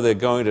to know they're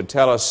going to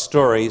tell us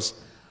stories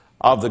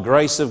of the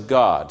grace of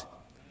God.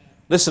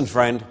 Listen,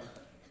 friend,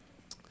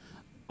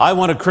 I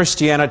want a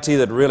Christianity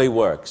that really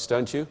works,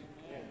 don't you?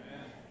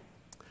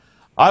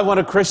 I want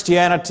a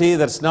Christianity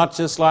that's not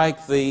just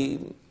like the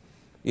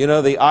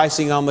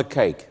icing on the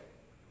cake.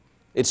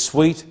 It's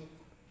sweet,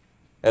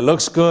 it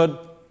looks good,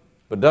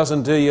 but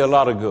doesn't do you a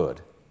lot of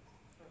good.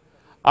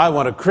 I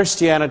want a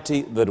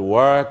Christianity that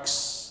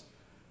works,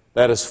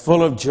 that is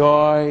full of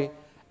joy,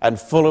 and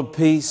full of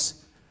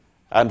peace,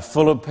 and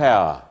full of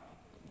power.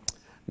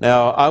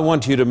 Now, I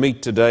want you to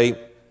meet today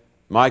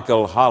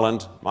Michael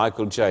Holland.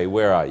 Michael J.,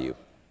 where are you?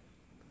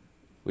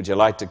 Would you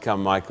like to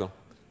come, Michael?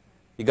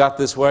 You got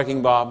this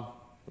working, Bob?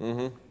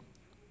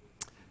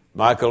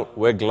 Michael,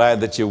 we're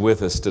glad that you're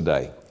with us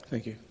today.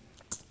 Thank you.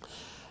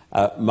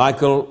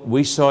 Michael,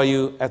 we saw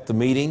you at the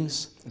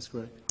meetings. That's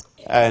correct.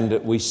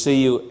 And we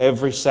see you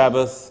every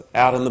Sabbath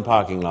out in the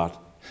parking lot.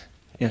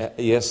 Yeah.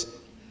 Yes?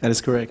 That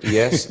is correct.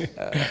 Yes.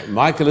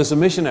 Michael is a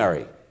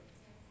missionary.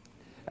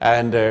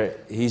 And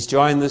he's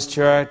joined this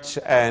church,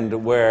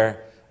 and we're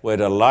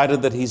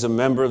delighted that he's a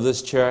member of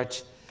this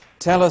church.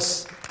 Tell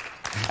us,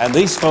 and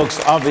these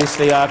folks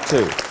obviously are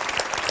too.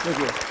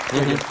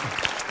 Thank you.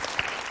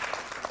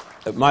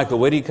 Michael,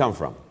 where do you come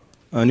from?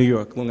 New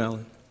York, Long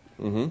Island.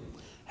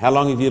 How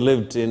long have you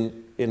lived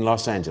in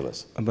Los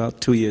Angeles?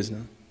 About 2 years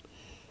now.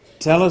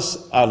 Tell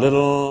us a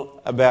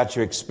little about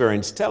your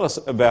experience. Tell us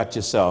about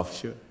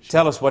yourself. Sure.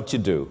 Tell us what you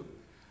do.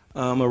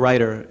 I'm a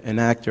writer and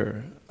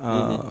actor.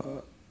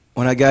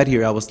 When I got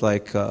here, I was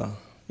like, I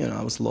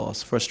was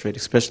lost,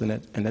 frustrated, especially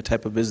in that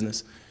type of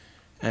business.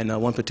 And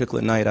one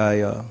particular night,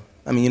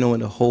 when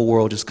the whole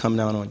world just come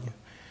down on you.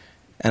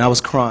 And I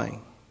was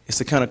crying. It's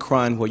the kind of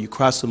crying where you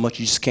cry so much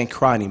you just can't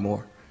cry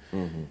anymore.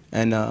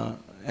 And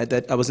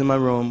I was in my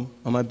room,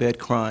 on my bed,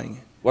 crying.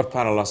 What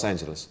part of Los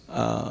Angeles?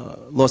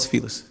 Los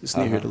Feliz. It's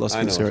near here, the Los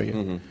Feliz area.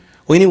 Mm-hmm.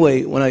 Well,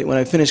 anyway, when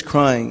I finished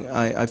crying,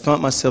 I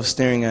found myself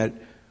staring at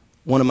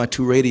one of my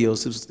two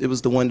radios. It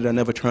was the one that I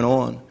never turn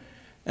on.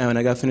 And when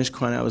I got finished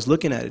crying, I was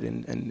looking at it,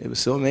 and it was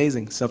so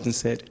amazing. Something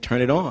said,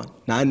 turn it on.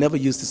 Now, I never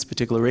used this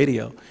particular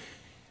radio.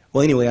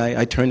 Well, anyway,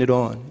 I turned it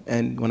on.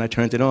 And when I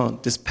turned it on,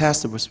 this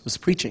pastor was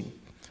preaching.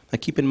 Now,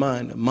 keep in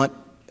mind, a month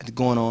had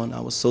gone on. I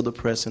was so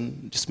depressed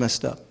and just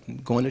messed up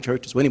and going to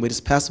churches. Well, anyway,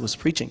 this pastor was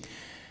preaching.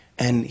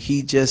 And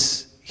he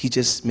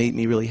just made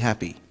me really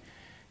happy.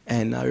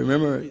 And I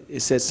remember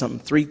it said something,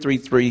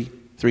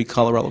 3333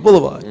 Colorado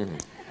Boulevard.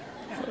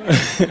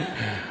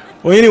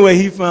 Well, anyway,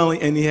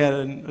 he had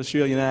an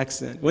Australian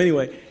accent. Well,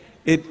 anyway,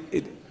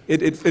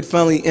 it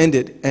finally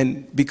ended.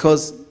 And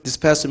because this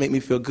pastor made me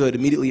feel good,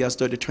 immediately I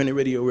started to turn the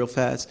radio real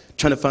fast,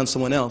 trying to find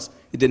someone else.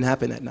 It didn't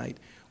happen that night.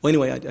 Well,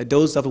 anyway, I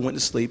dozed off and went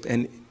to sleep.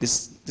 And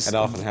this That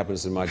often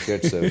happens in my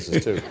church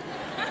services, too.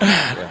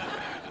 Yeah.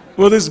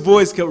 Well, this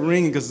voice kept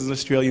ringing because it's an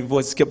Australian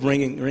voice. It kept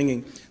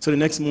ringing. So the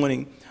next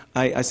morning,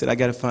 I said, I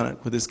got to find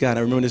out with this guy. And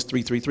I remember this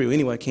 333. Well,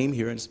 anyway, I came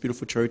here in this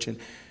beautiful church, and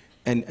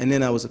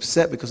then I was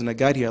upset because when I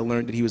got here, I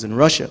learned that he was in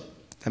Russia.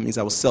 That means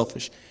I was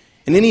selfish.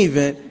 In any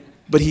event,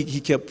 but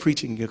he kept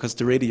preaching because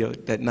the radio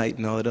that night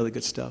and all that other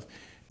good stuff.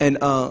 And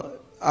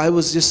I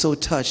was just so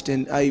touched,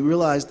 and I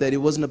realized that it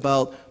wasn't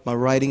about my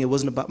writing, it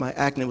wasn't about my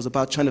acting, it was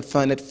about trying to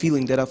find that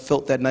feeling that I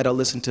felt that night I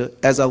listened to,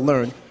 as I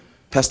learned,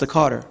 Pastor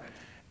Carter.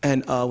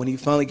 And when he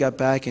finally got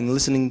back and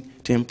listening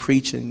to him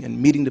preaching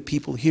and meeting the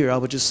people here, I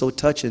was just so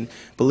touched. And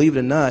believe it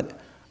or not,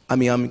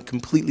 I'm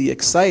completely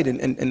excited.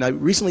 And I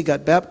recently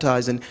got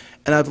baptized, and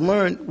I've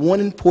learned one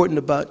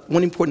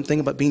important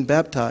thing about being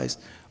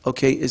baptized,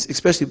 okay, is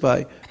especially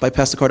by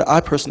Pastor Carter, I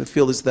personally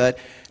feel is that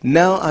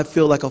now I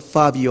feel like a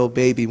 5-year-old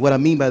baby. What I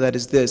mean by that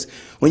is this.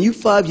 When you're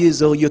 5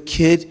 years old, your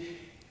kid,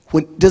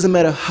 doesn't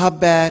matter how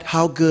bad,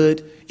 how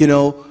good,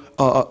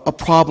 a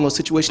problem or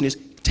situation is,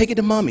 take it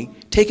to mommy,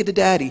 take it to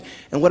daddy.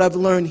 And what I've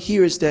learned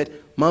here is that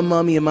my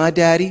mommy and my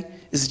daddy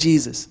is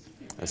Jesus.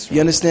 That's right.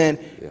 You understand?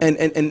 Yeah.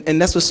 And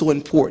that's what's so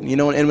important,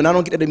 And when I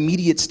don't get that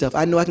immediate stuff,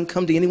 I know I can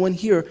come to anyone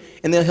here,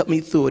 and they'll help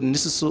me through it. And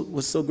this is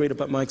what's so great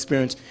about my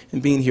experience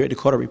in being here at the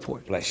Carter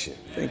Report. Bless you.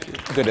 Thank you.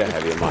 Good to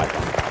have you, Michael.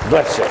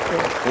 Bless you.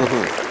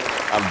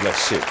 I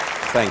bless you.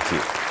 Thank you.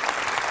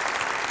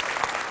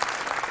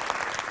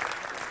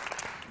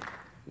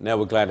 Now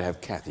we're glad to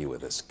have Kathy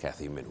with us,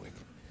 Kathy Minwick.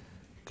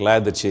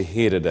 Glad that you're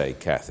here today,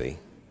 Kathy.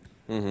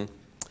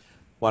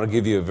 Want to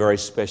give you a very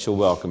special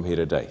welcome here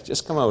today.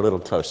 Just come over a little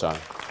closer.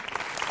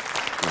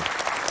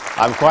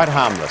 I'm quite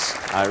harmless.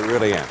 I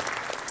really am.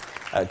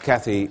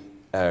 Kathy,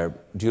 do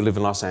you live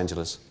in Los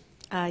Angeles?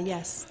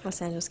 Yes,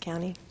 Los Angeles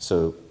County.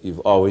 So you've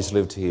always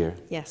lived here?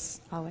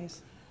 Yes,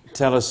 always.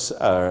 Tell us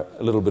a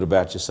little bit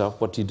about yourself.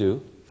 What do you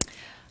do?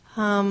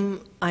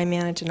 I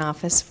manage an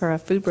office for a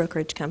food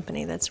brokerage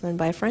company that's run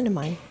by a friend of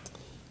mine.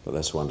 Well,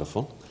 that's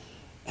wonderful.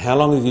 How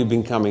long have you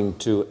been coming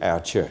to our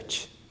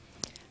church?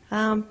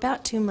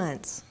 About 2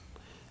 months.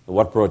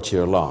 What brought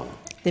you along?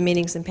 The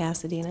meetings in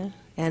Pasadena,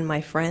 and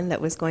my friend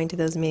that was going to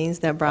those meetings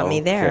that brought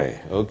me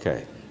there.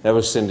 Okay. That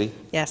was Cindy?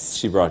 Yes.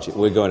 She brought you.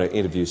 We're going to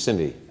interview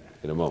Cindy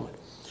in a moment.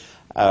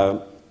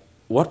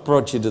 What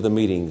brought you to the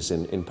meetings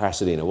in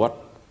Pasadena? What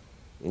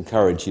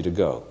encouraged you to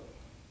go?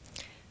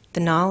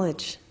 The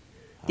knowledge.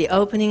 The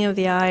opening of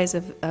the eyes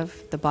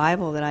of the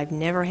Bible that I've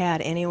never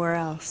had anywhere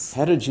else.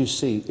 How did you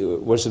see?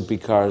 Was it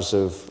because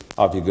of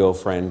your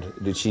girlfriend?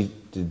 Did she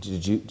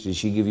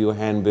give you a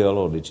handbill,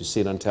 or did you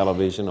see it on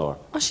television, or?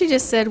 Well, she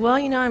just said, "Well,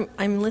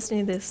 I'm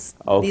listening to this.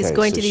 Okay,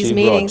 going so to these she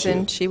meetings," brought you.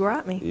 and she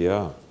brought me.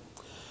 Yeah.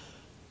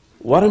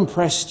 What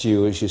impressed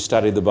you as you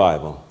studied the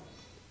Bible?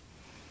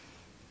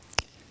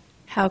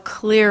 How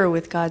clear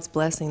with God's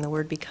blessing the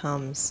Word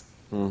becomes.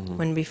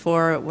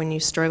 When you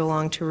struggle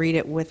along to read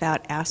it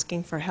without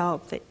asking for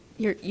help, that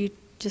you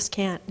just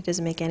can't. It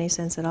doesn't make any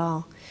sense at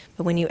all.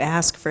 But when you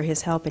ask for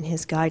His help and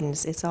His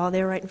guidance, it's all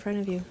there right in front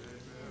of you.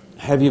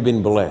 Have you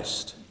been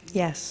blessed?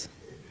 Yes.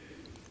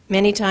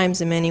 Many times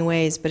in many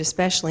ways, but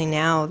especially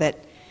now that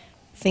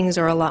things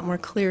are a lot more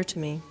clear to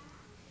me.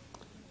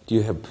 Do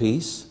you have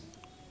peace?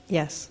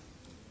 Yes.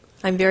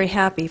 I'm very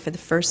happy for the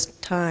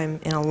first time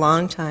in a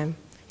long time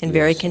and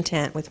very Yes.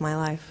 content with my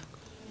life.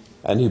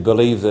 And you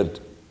believe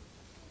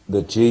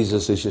that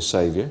Jesus is your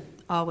Savior?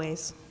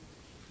 Always.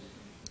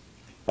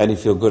 And you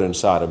feel good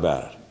inside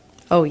about it?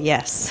 Oh,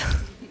 yes.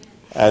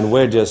 And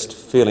we're just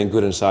feeling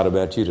good inside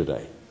about you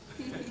today.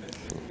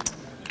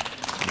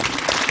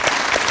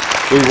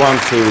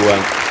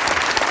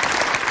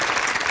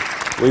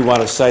 We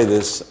want to say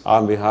this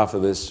on behalf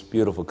of this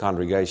beautiful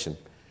congregation,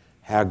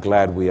 how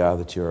glad we are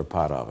that you're a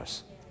part of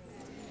us.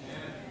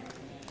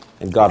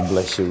 And God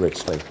bless you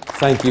richly.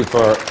 Thank you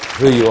for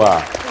who you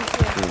are.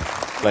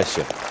 Bless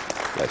you.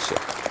 Bless you.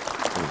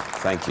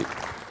 Thank you.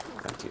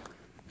 Thank you.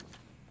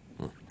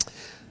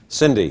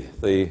 Cindy,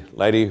 the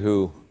lady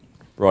who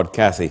brought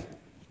Kathy.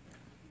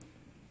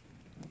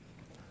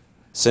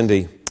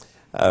 Cindy,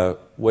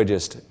 we're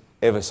just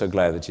ever so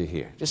glad that you're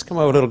here. Just come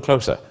over a little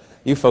closer.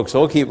 You folks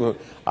all keep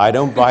moving. I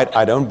don't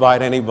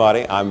bite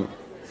anybody. I'm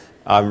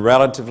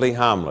relatively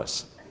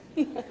harmless.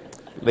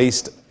 At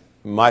least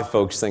my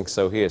folks think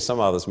so here. Some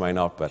others may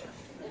not, but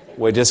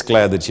we're just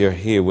glad that you're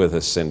here with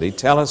us, Cindy.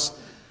 Tell us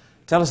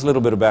a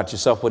little bit about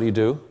yourself. What do you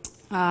do?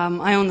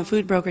 I own the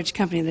food brokerage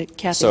company that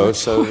Kathy So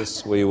works for. this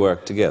is where you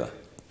work together.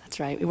 That's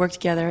right. We work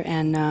together,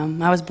 and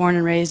I was born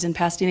and raised in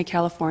Pasadena,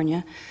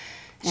 California.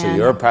 So And-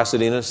 you're a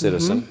Pasadena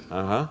citizen.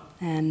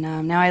 And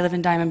now I live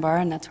in Diamond Bar,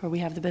 and that's where we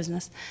have the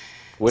business.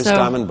 Where's So,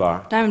 Diamond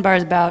Bar? Diamond Bar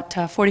is about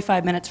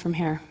 45 minutes from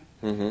here.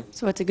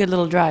 So it's a good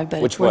little drive,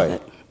 but Which it's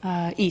worth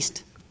way? it.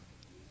 East.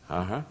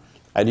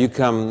 And you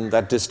come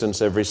that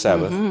distance every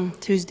Sabbath?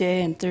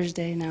 Tuesday and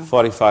Thursday now.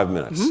 45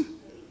 minutes.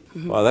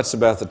 Well, that's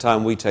about the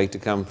time we take to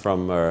come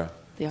from The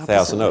opposite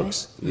Thousand way.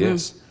 Oaks.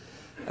 Yes.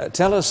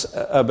 Tell us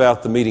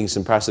about the meetings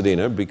in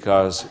Pasadena,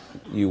 because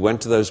you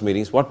went to those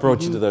meetings. What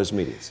brought you to those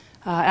meetings?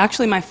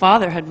 Actually, my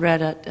father had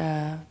read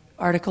an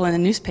article in the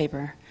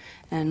newspaper,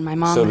 and my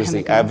mom So had does him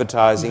the to go.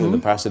 advertising in the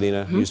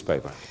Pasadena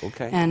newspaper.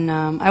 Okay. And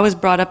I was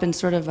brought up in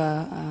sort of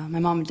my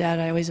mom and dad,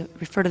 I always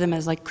refer to them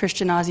as like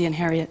Christian Ozzie and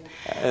Harriet.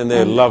 And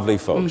they're lovely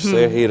folks.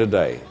 They're here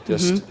today.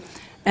 Just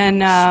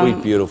And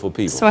sweet, beautiful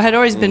people. So I had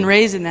always been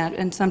raised in that,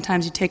 and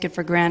sometimes you take it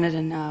for granted.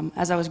 And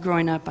as I was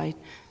growing up, I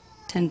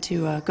tend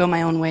to go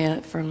my own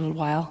way for a little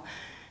while,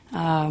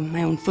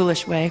 my own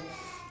foolish way.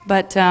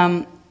 But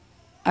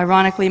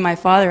ironically, my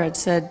father had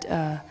said,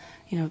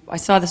 I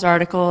saw this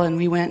article, and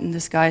we went, and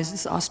this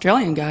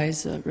Australian guy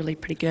is really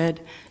pretty good.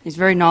 He's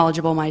very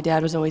knowledgeable. My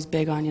dad was always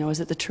big on, is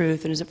it the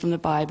truth, and is it from the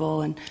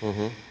Bible? And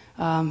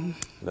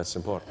That's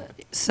important.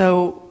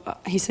 so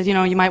he said,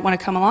 you might want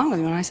to come along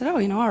with me. And I said,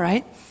 all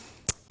right.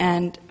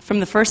 And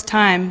from the first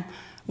time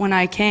when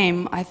I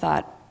came, I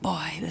thought,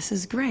 boy, this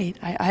is great.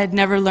 I had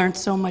never learned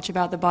so much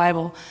about the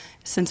Bible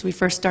since we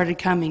first started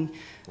coming.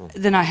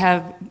 Then I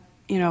have,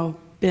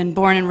 been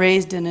born and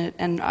raised in it,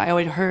 and I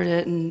always heard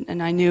it,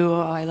 and I knew,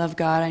 I love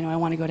God, I know I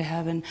want to go to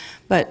heaven.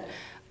 But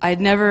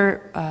I'd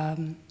never,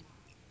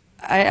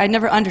 I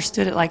never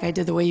understood it like I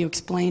did the way you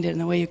explained it,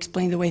 and the way you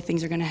explained the way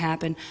things are going to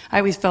happen. I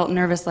always felt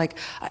nervous, like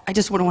I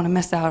just wouldn't want to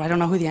miss out. I don't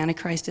know who the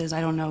Antichrist is.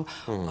 I don't know.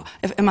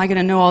 Am I going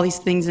to know all these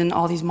things and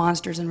all these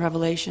monsters in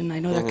Revelation? I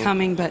know they're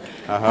coming, but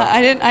I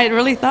didn't. I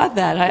really thought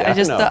that. I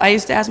just. I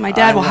used to ask my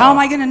dad, well, how am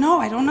I going to know?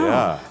 I don't know.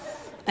 Yeah.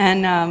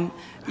 And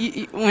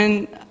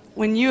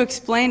when you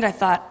explained, I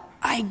thought,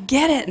 I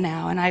get it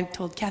now. And I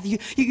told Kathy,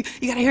 you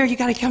got to hear it. You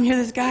got to come hear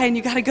this guy, and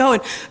you got to go,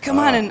 and come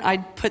on. And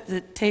I'd put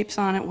the tapes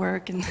on at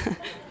work, and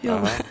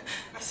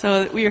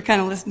so we were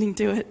kind of listening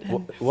to it.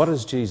 And, What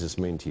does Jesus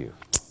mean to you?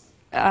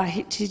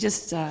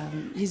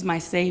 he's my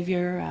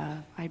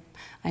savior.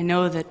 I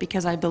know that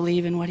because I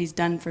believe in what he's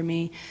done for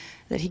me,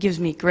 that he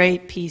gives me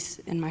great peace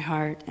in my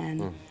heart,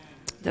 and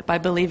that by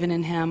believing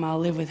in him, I'll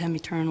live with him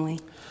eternally.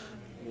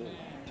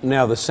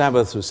 Now, the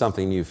Sabbath was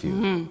something new for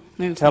you.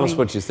 New for Tell us me.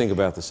 what you think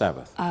about the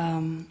Sabbath.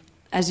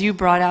 As you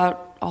brought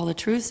out all the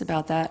truths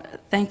about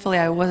that, thankfully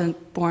I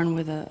wasn't born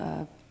with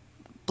a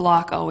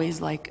block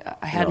always, like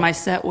I had No. my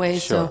set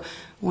ways. Sure. So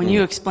when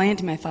you explained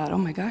to me, I thought, oh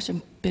my gosh,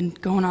 I've been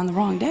going on the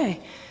wrong day.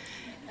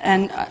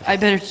 And I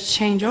better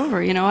change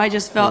over, I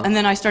just felt, and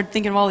then I started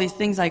thinking of all these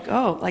things and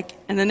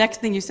the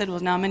next thing you said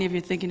was, now many of you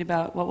are thinking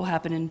about what will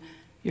happen in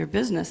your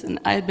business. And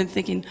I had been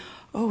thinking,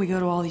 we go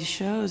to all these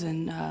shows,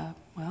 and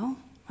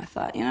I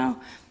thought,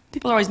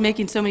 people are always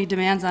making so many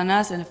demands on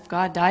us, and if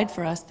God died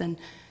for us, then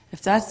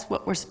if that's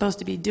what we're supposed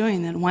to be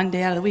doing, then one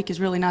day out of the week is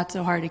really not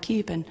so hard to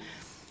keep. And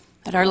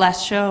at our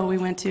last show we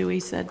went to, we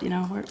said,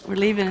 we're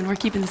leaving and we're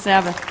keeping the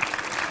Sabbath.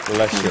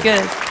 Bless you.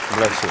 Good.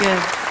 Bless you. Good.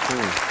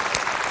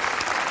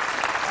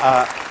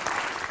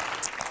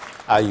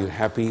 Are you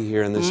happy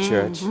here in this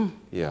church?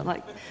 Yeah.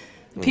 Like,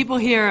 the people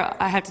here,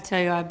 I have to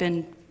tell you, I've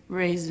been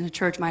raised in a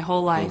church my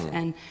whole life,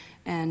 and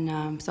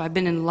so I've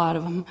been in a lot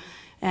of them,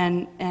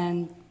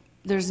 and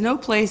there's no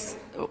place,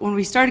 when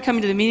we started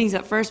coming to the meetings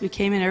at first, we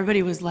came in,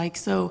 everybody was like,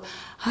 so,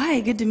 hi,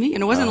 good to meet you.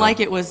 And it wasn't like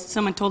it was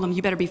someone told them,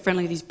 you better be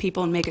friendly to these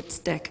people and make it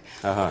stick.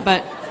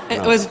 But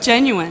it was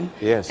genuine.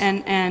 Yes.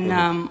 And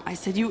I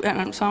said,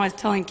 so I was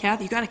telling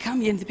Kathy, you got to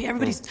come,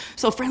 everybody's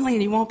so friendly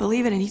and you won't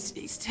believe it. And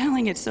he's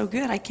telling it so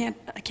good, I can't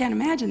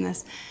imagine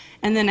this.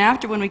 And then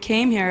after, when we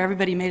came here,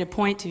 everybody made a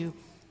point to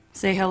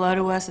say hello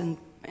to us and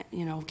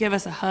give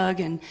us a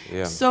hug, and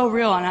so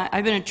real. And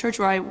I've been in a church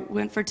where I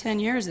went for 10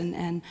 years,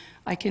 and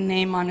I can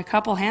name on a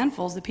couple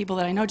handfuls the people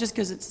that I know, just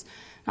because it's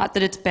not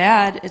that it's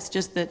bad, it's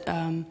just that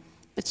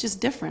it's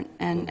just different.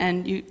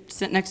 And you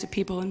sit next to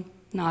people and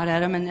nod at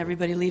them, and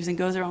everybody leaves and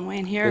goes their own way.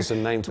 And here, there's a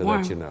name for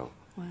warm. that, you know.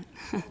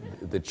 What?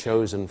 The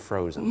chosen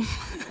frozen.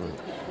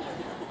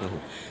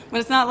 But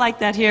it's not like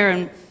that here,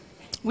 and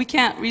we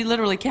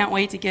literally can't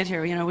wait to get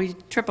here. We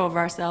trip over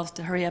ourselves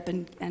to hurry up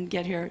and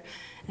get here.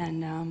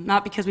 And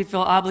not because we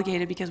feel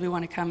obligated, because we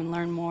want to come and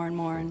learn more and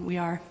more, and we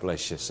are.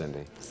 Bless you,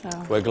 Cindy. So.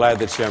 We're glad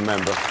that you're a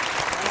member.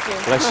 Thank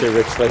you. Bless you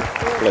richly.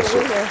 Bless you.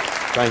 Here.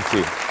 Thank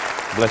you.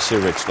 Bless you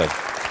richly.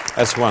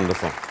 That's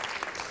wonderful.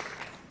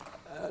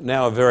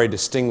 Now a very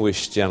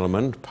distinguished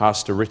gentleman,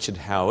 Pastor Richard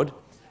Howard,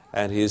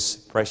 and his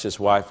precious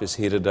wife is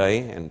here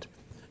today, and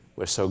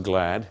we're so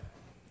glad.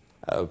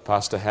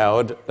 Pastor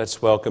Howard,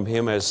 let's welcome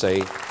him as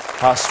a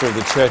pastor of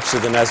the Church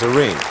of the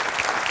Nazarene.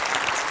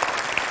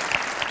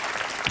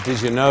 Did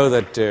you know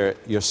that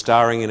you're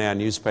starring in our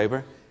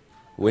newspaper?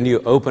 When you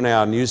open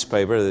our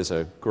newspaper, there's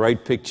a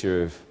great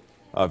picture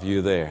of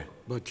you there.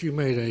 But you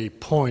made a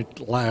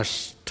point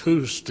last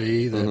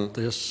Tuesday that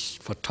this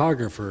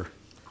photographer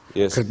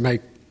could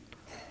make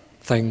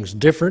things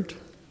different.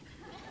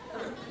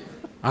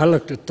 I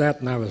looked at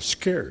that and I was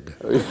scared.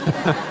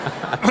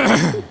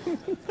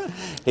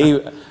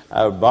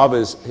 Bob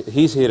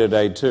he's here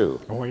today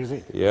too. Oh, is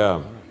he?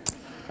 Yeah.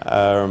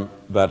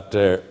 But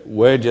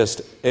we're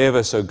just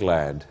ever so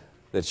glad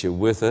that you're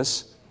with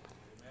us,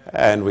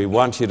 and we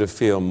want you to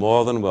feel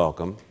more than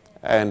welcome,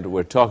 and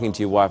we're talking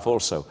to your wife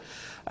also.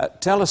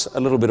 Tell us a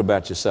little bit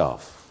about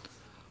yourself.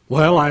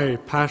 Well, I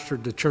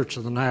pastored the Church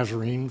of the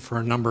Nazarene for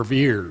a number of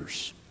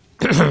years.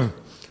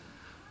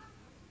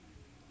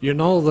 You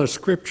know, the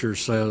scripture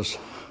says,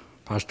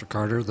 Pastor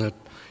Carter, that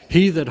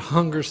he that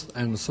hungereth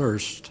and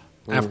thirsts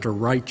after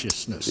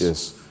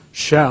righteousness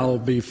shall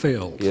be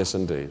filled. Yes,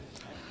 indeed.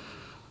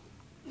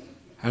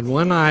 And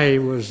when I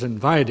was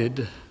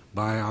invited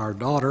by our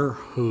daughter,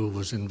 who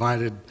was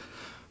invited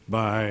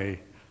by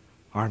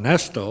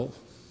Ernesto,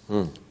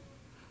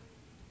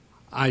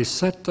 I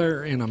sat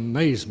there in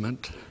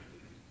amazement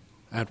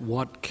at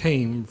what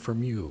came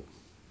from you.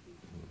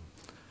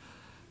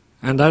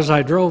 And as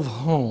I drove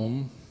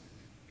home,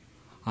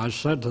 I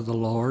said to the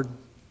Lord,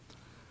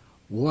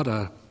 what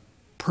a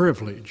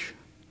privilege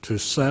to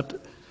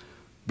sit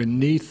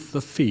beneath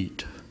the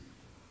feet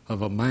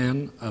of a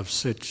man of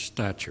such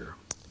stature.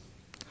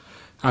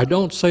 I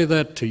don't say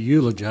that to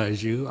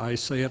eulogize you. I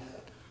say it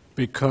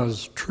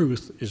because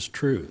truth is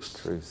truth.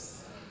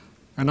 Truth.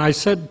 And I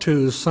said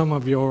to some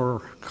of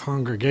your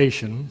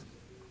congregation,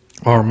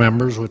 or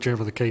members,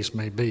 whichever the case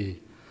may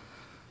be,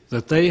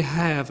 that they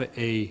have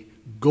a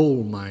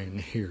gold mine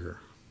here.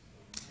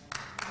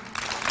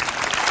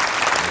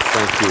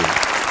 Thank you.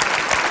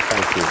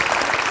 Thank you.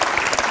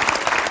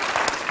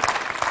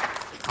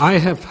 I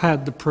have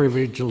had the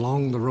privilege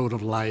along the road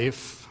of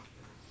life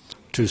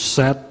to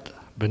sit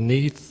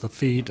beneath the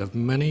feet of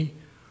many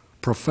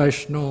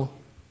professional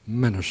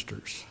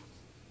ministers.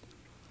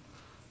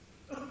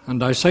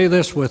 And I say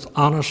this with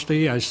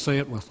honesty, I say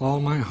it with all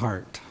my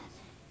heart.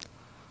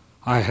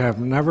 I have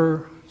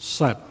never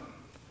sat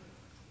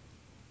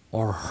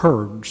or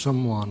heard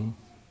someone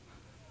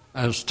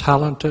as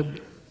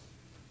talented,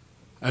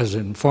 as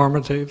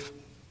informative,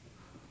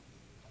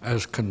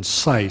 as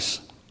concise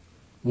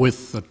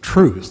with the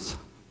truth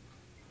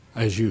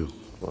as you.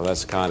 Well,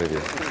 that's kind of you.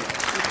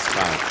 That's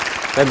kind.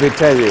 Let me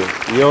tell you,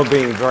 you're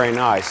being very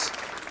nice.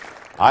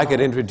 I could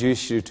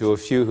introduce you to a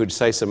few who'd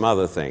say some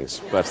other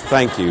things, but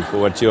thank you for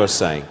what you're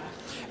saying.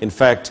 In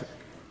fact,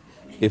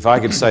 if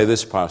I could say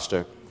this,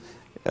 Pastor,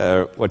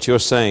 what you're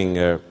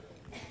saying,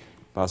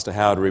 Pastor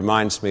Howard,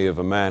 reminds me of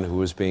a man who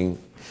was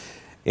being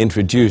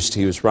introduced.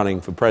 He was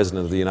running for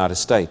President of the United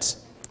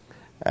States.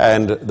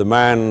 And the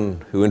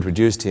man who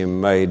introduced him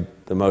made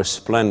the most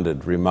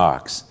splendid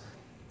remarks.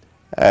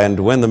 And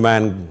when the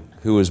man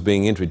who was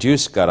being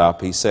introduced got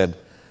up, he said,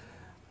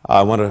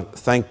 I want to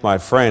thank my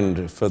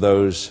friend for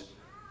those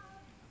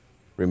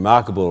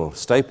remarkable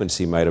statements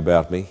he made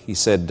about me. He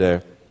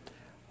said,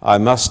 I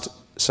must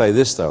say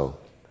this, though.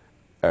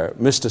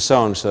 Mr.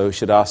 So-and-so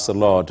should ask the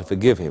Lord to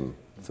forgive him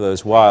for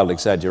those wild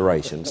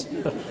exaggerations.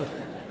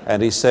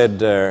 And he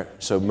said,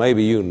 so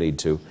maybe you need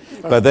to.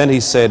 But then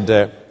he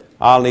said,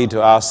 I'll need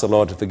to ask the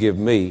Lord to forgive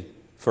me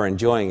for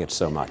enjoying it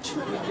so much.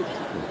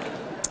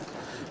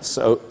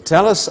 So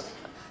tell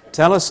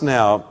us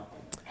now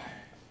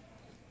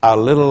a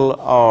little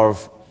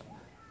of,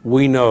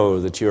 we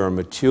know that you're a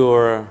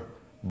mature,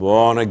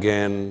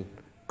 born-again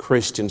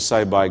Christian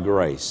saved by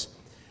grace.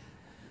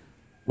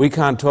 We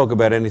can't talk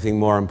about anything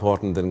more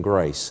important than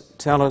grace.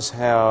 Tell us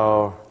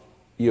how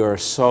your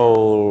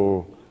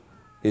soul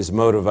is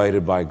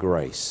motivated by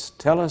grace.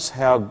 Tell us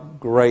how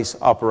grace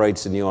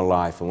operates in your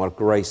life and what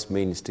grace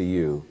means to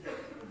you.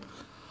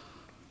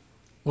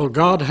 Well,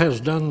 God has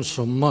done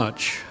so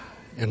much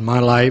in my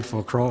life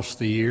across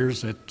the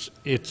years,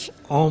 it's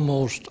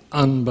almost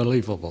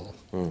unbelievable.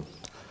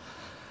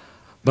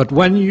 But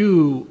when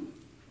you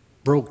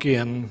broke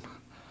in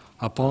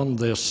upon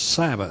this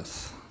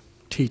Sabbath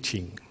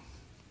teaching,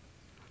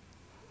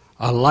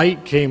 a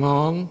light came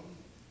on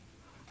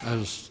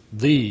as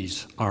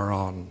these are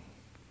on.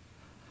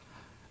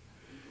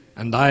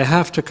 And I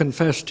have to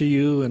confess to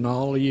you, in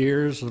all the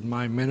years of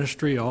my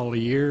ministry, all the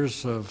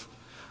years of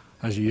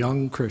as a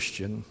young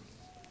Christian,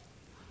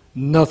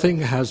 nothing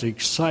has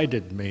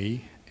excited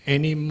me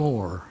any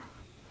more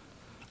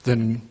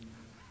than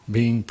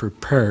being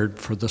prepared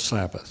for the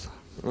Sabbath.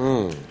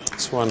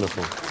 It's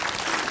wonderful.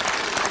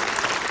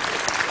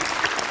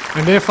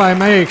 And if I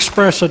may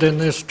express it in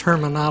this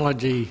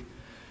terminology,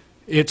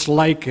 it's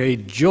like a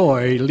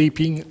joy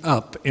leaping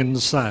up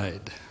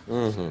inside.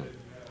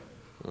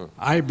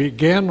 I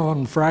began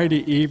on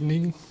Friday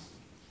evening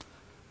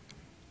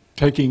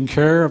taking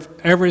care of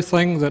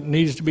everything that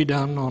needs to be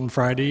done on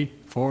Friday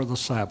for the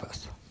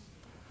Sabbath.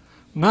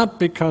 Not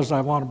because I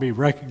want to be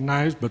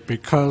recognized, but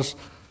because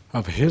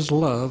of His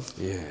love,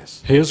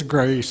 Yes. His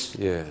grace,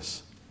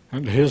 Yes.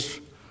 and His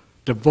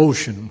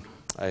devotion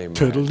Amen.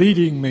 to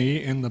leading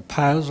me in the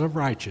paths of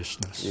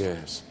righteousness.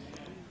 Yes.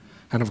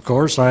 And of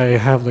course, I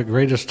have the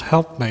greatest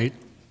helpmate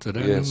that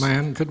any Yes.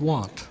 man could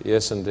want.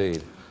 Yes,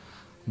 indeed.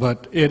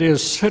 But it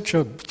is such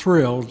a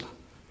thrill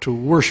to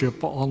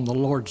worship on the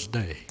Lord's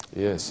Day,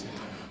 Yes.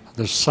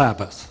 the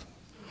Sabbath,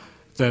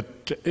 that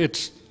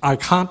I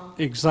can't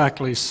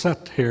exactly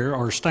sit here,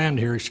 or stand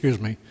here,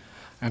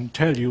 and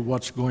tell you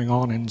what's going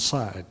on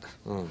inside.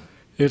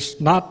 It's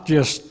not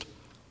just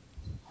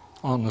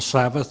on the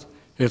Sabbath,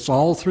 it's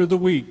all through the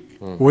week,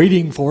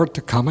 waiting for it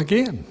to come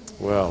again.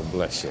 Well,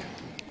 bless you.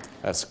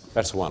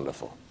 That's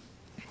wonderful.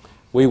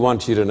 We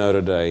want you to know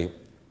today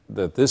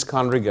that this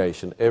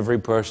congregation, every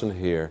person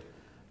here,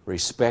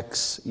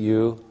 respects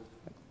you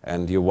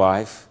and your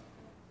wife.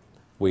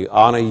 We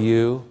honor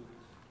you.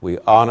 We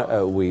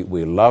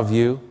love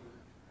you.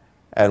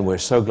 And we're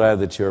so glad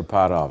that you're a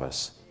part of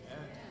us.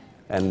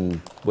 And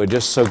we're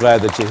just so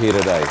glad that you're here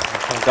today.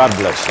 God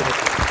bless you.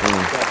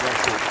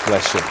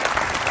 Bless you.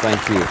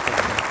 Thank you.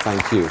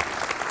 Thank you.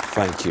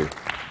 Thank you.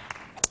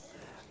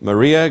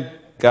 Maria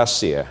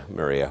Garcia,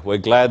 Maria. We're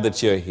glad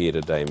that you're here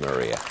today,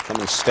 Maria. Come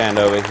and stand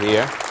over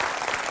here.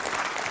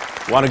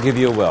 Want to give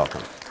you a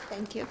welcome.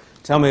 Thank you.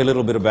 Tell me a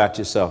little bit about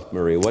yourself,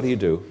 Maria. What do you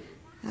do?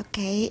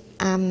 Okay,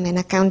 I'm an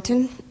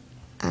accountant.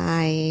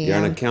 You're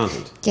an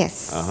accountant?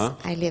 Yes. Uh-huh.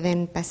 I live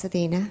in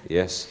Pasadena.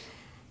 Yes.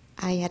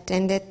 I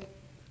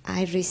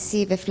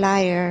received a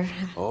flyer,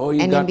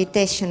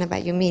 invitation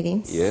about your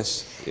meetings.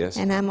 Yes, yes.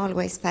 And I'm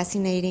always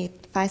fascinated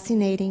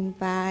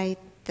by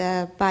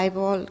the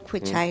Bible,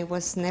 which I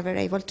was never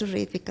able to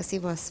read because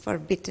it was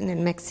forbidden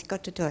in Mexico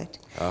to do it.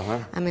 Uh-huh.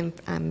 I'm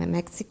a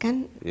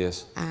Mexican.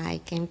 Yes.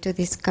 I came to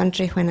this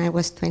country when I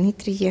was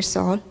 23 years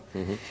old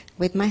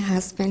with my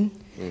husband,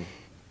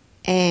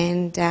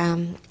 and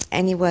I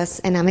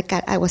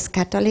was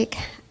Catholic,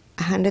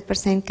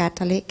 100%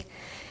 Catholic,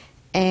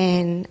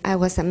 and I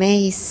was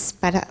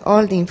amazed by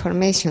all the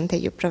information that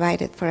you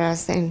provided for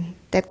us and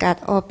that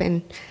got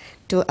open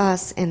to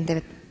us in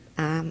the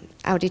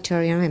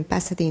auditorium in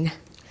Pasadena.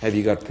 Have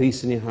you got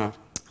peace in your heart?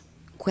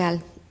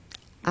 Well,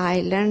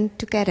 I learned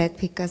to get it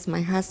because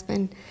my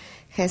husband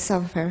has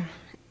suffered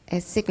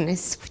a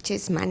sickness which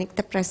is manic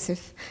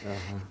depressive,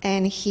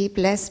 and he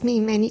blessed me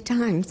many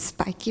times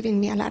by giving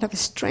me a lot of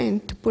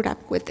strength to put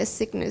up with the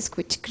sickness,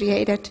 which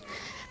created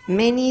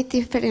many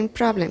different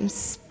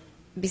problems.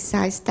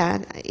 Besides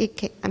that,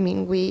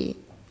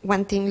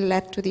 one thing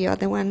led to the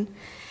other one,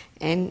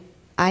 and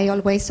I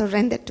always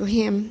surrendered to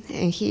him,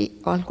 and he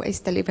always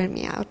delivered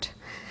me out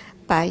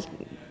by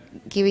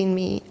giving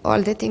me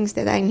all the things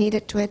that I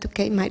needed to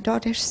educate my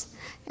daughters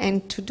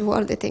and to do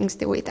all the things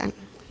that we done.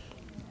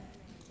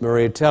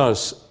 Maria, tell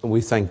us,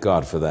 we thank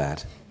God for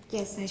that.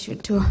 Yes, I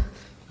should too.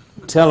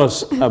 Tell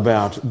us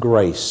about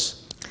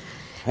grace.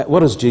 What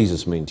does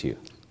Jesus mean to you?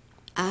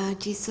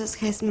 Jesus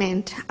has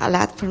meant a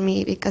lot for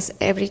me because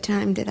every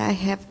time that I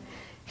have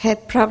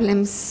had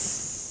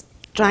problems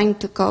trying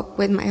to cope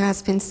with my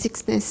husband's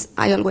sickness,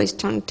 I always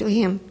turn to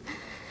him.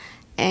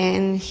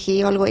 And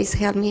he always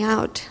helped me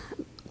out.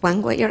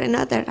 One way or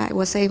another, I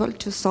was able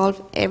to solve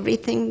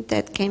everything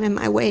that came in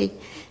my way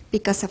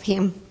because of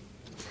him.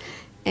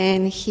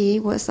 And he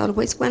was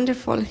always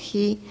wonderful.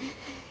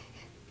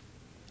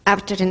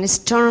 After a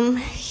storm,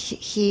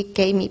 he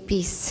gave me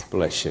peace.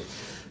 Bless you.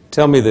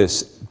 Tell me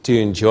this, do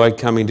you enjoy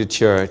coming to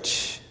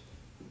church?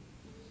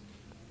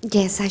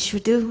 Yes, I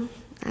should do.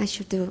 I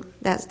should do.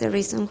 That's the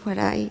reason why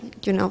I,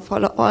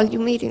 follow all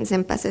your meetings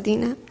in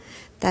Pasadena.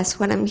 That's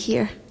why I'm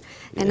here.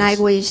 And Yes.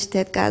 I wish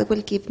that God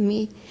will give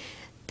me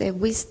the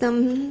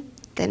wisdom,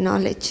 the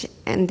knowledge,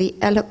 and the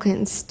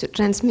eloquence to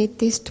transmit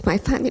this to my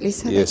family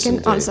so Yes, they can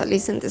indeed. also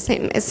listen to the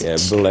same Yeah,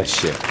 message.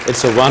 bless you.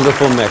 It's a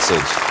wonderful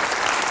message.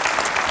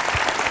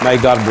 May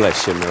God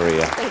bless you,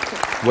 Maria. Thank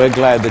you. We're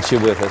glad that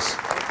you're with us.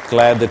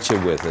 Glad that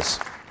you're with us.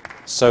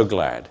 So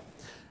glad.